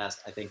podcast.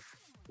 I think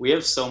we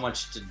have so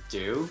much to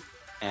do,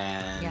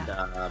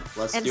 Yeah, and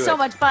let's and do so it.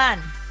 much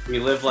fun. We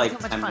live And like so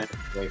much 10 fun.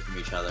 minutes away from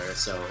each other,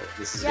 so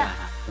this is Yeah. gonna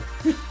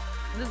happen.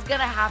 This is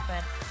gonna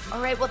happen.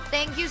 All right. Well,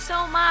 thank you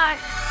so much.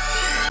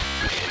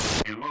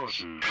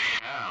 Emotion,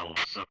 now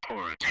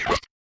support.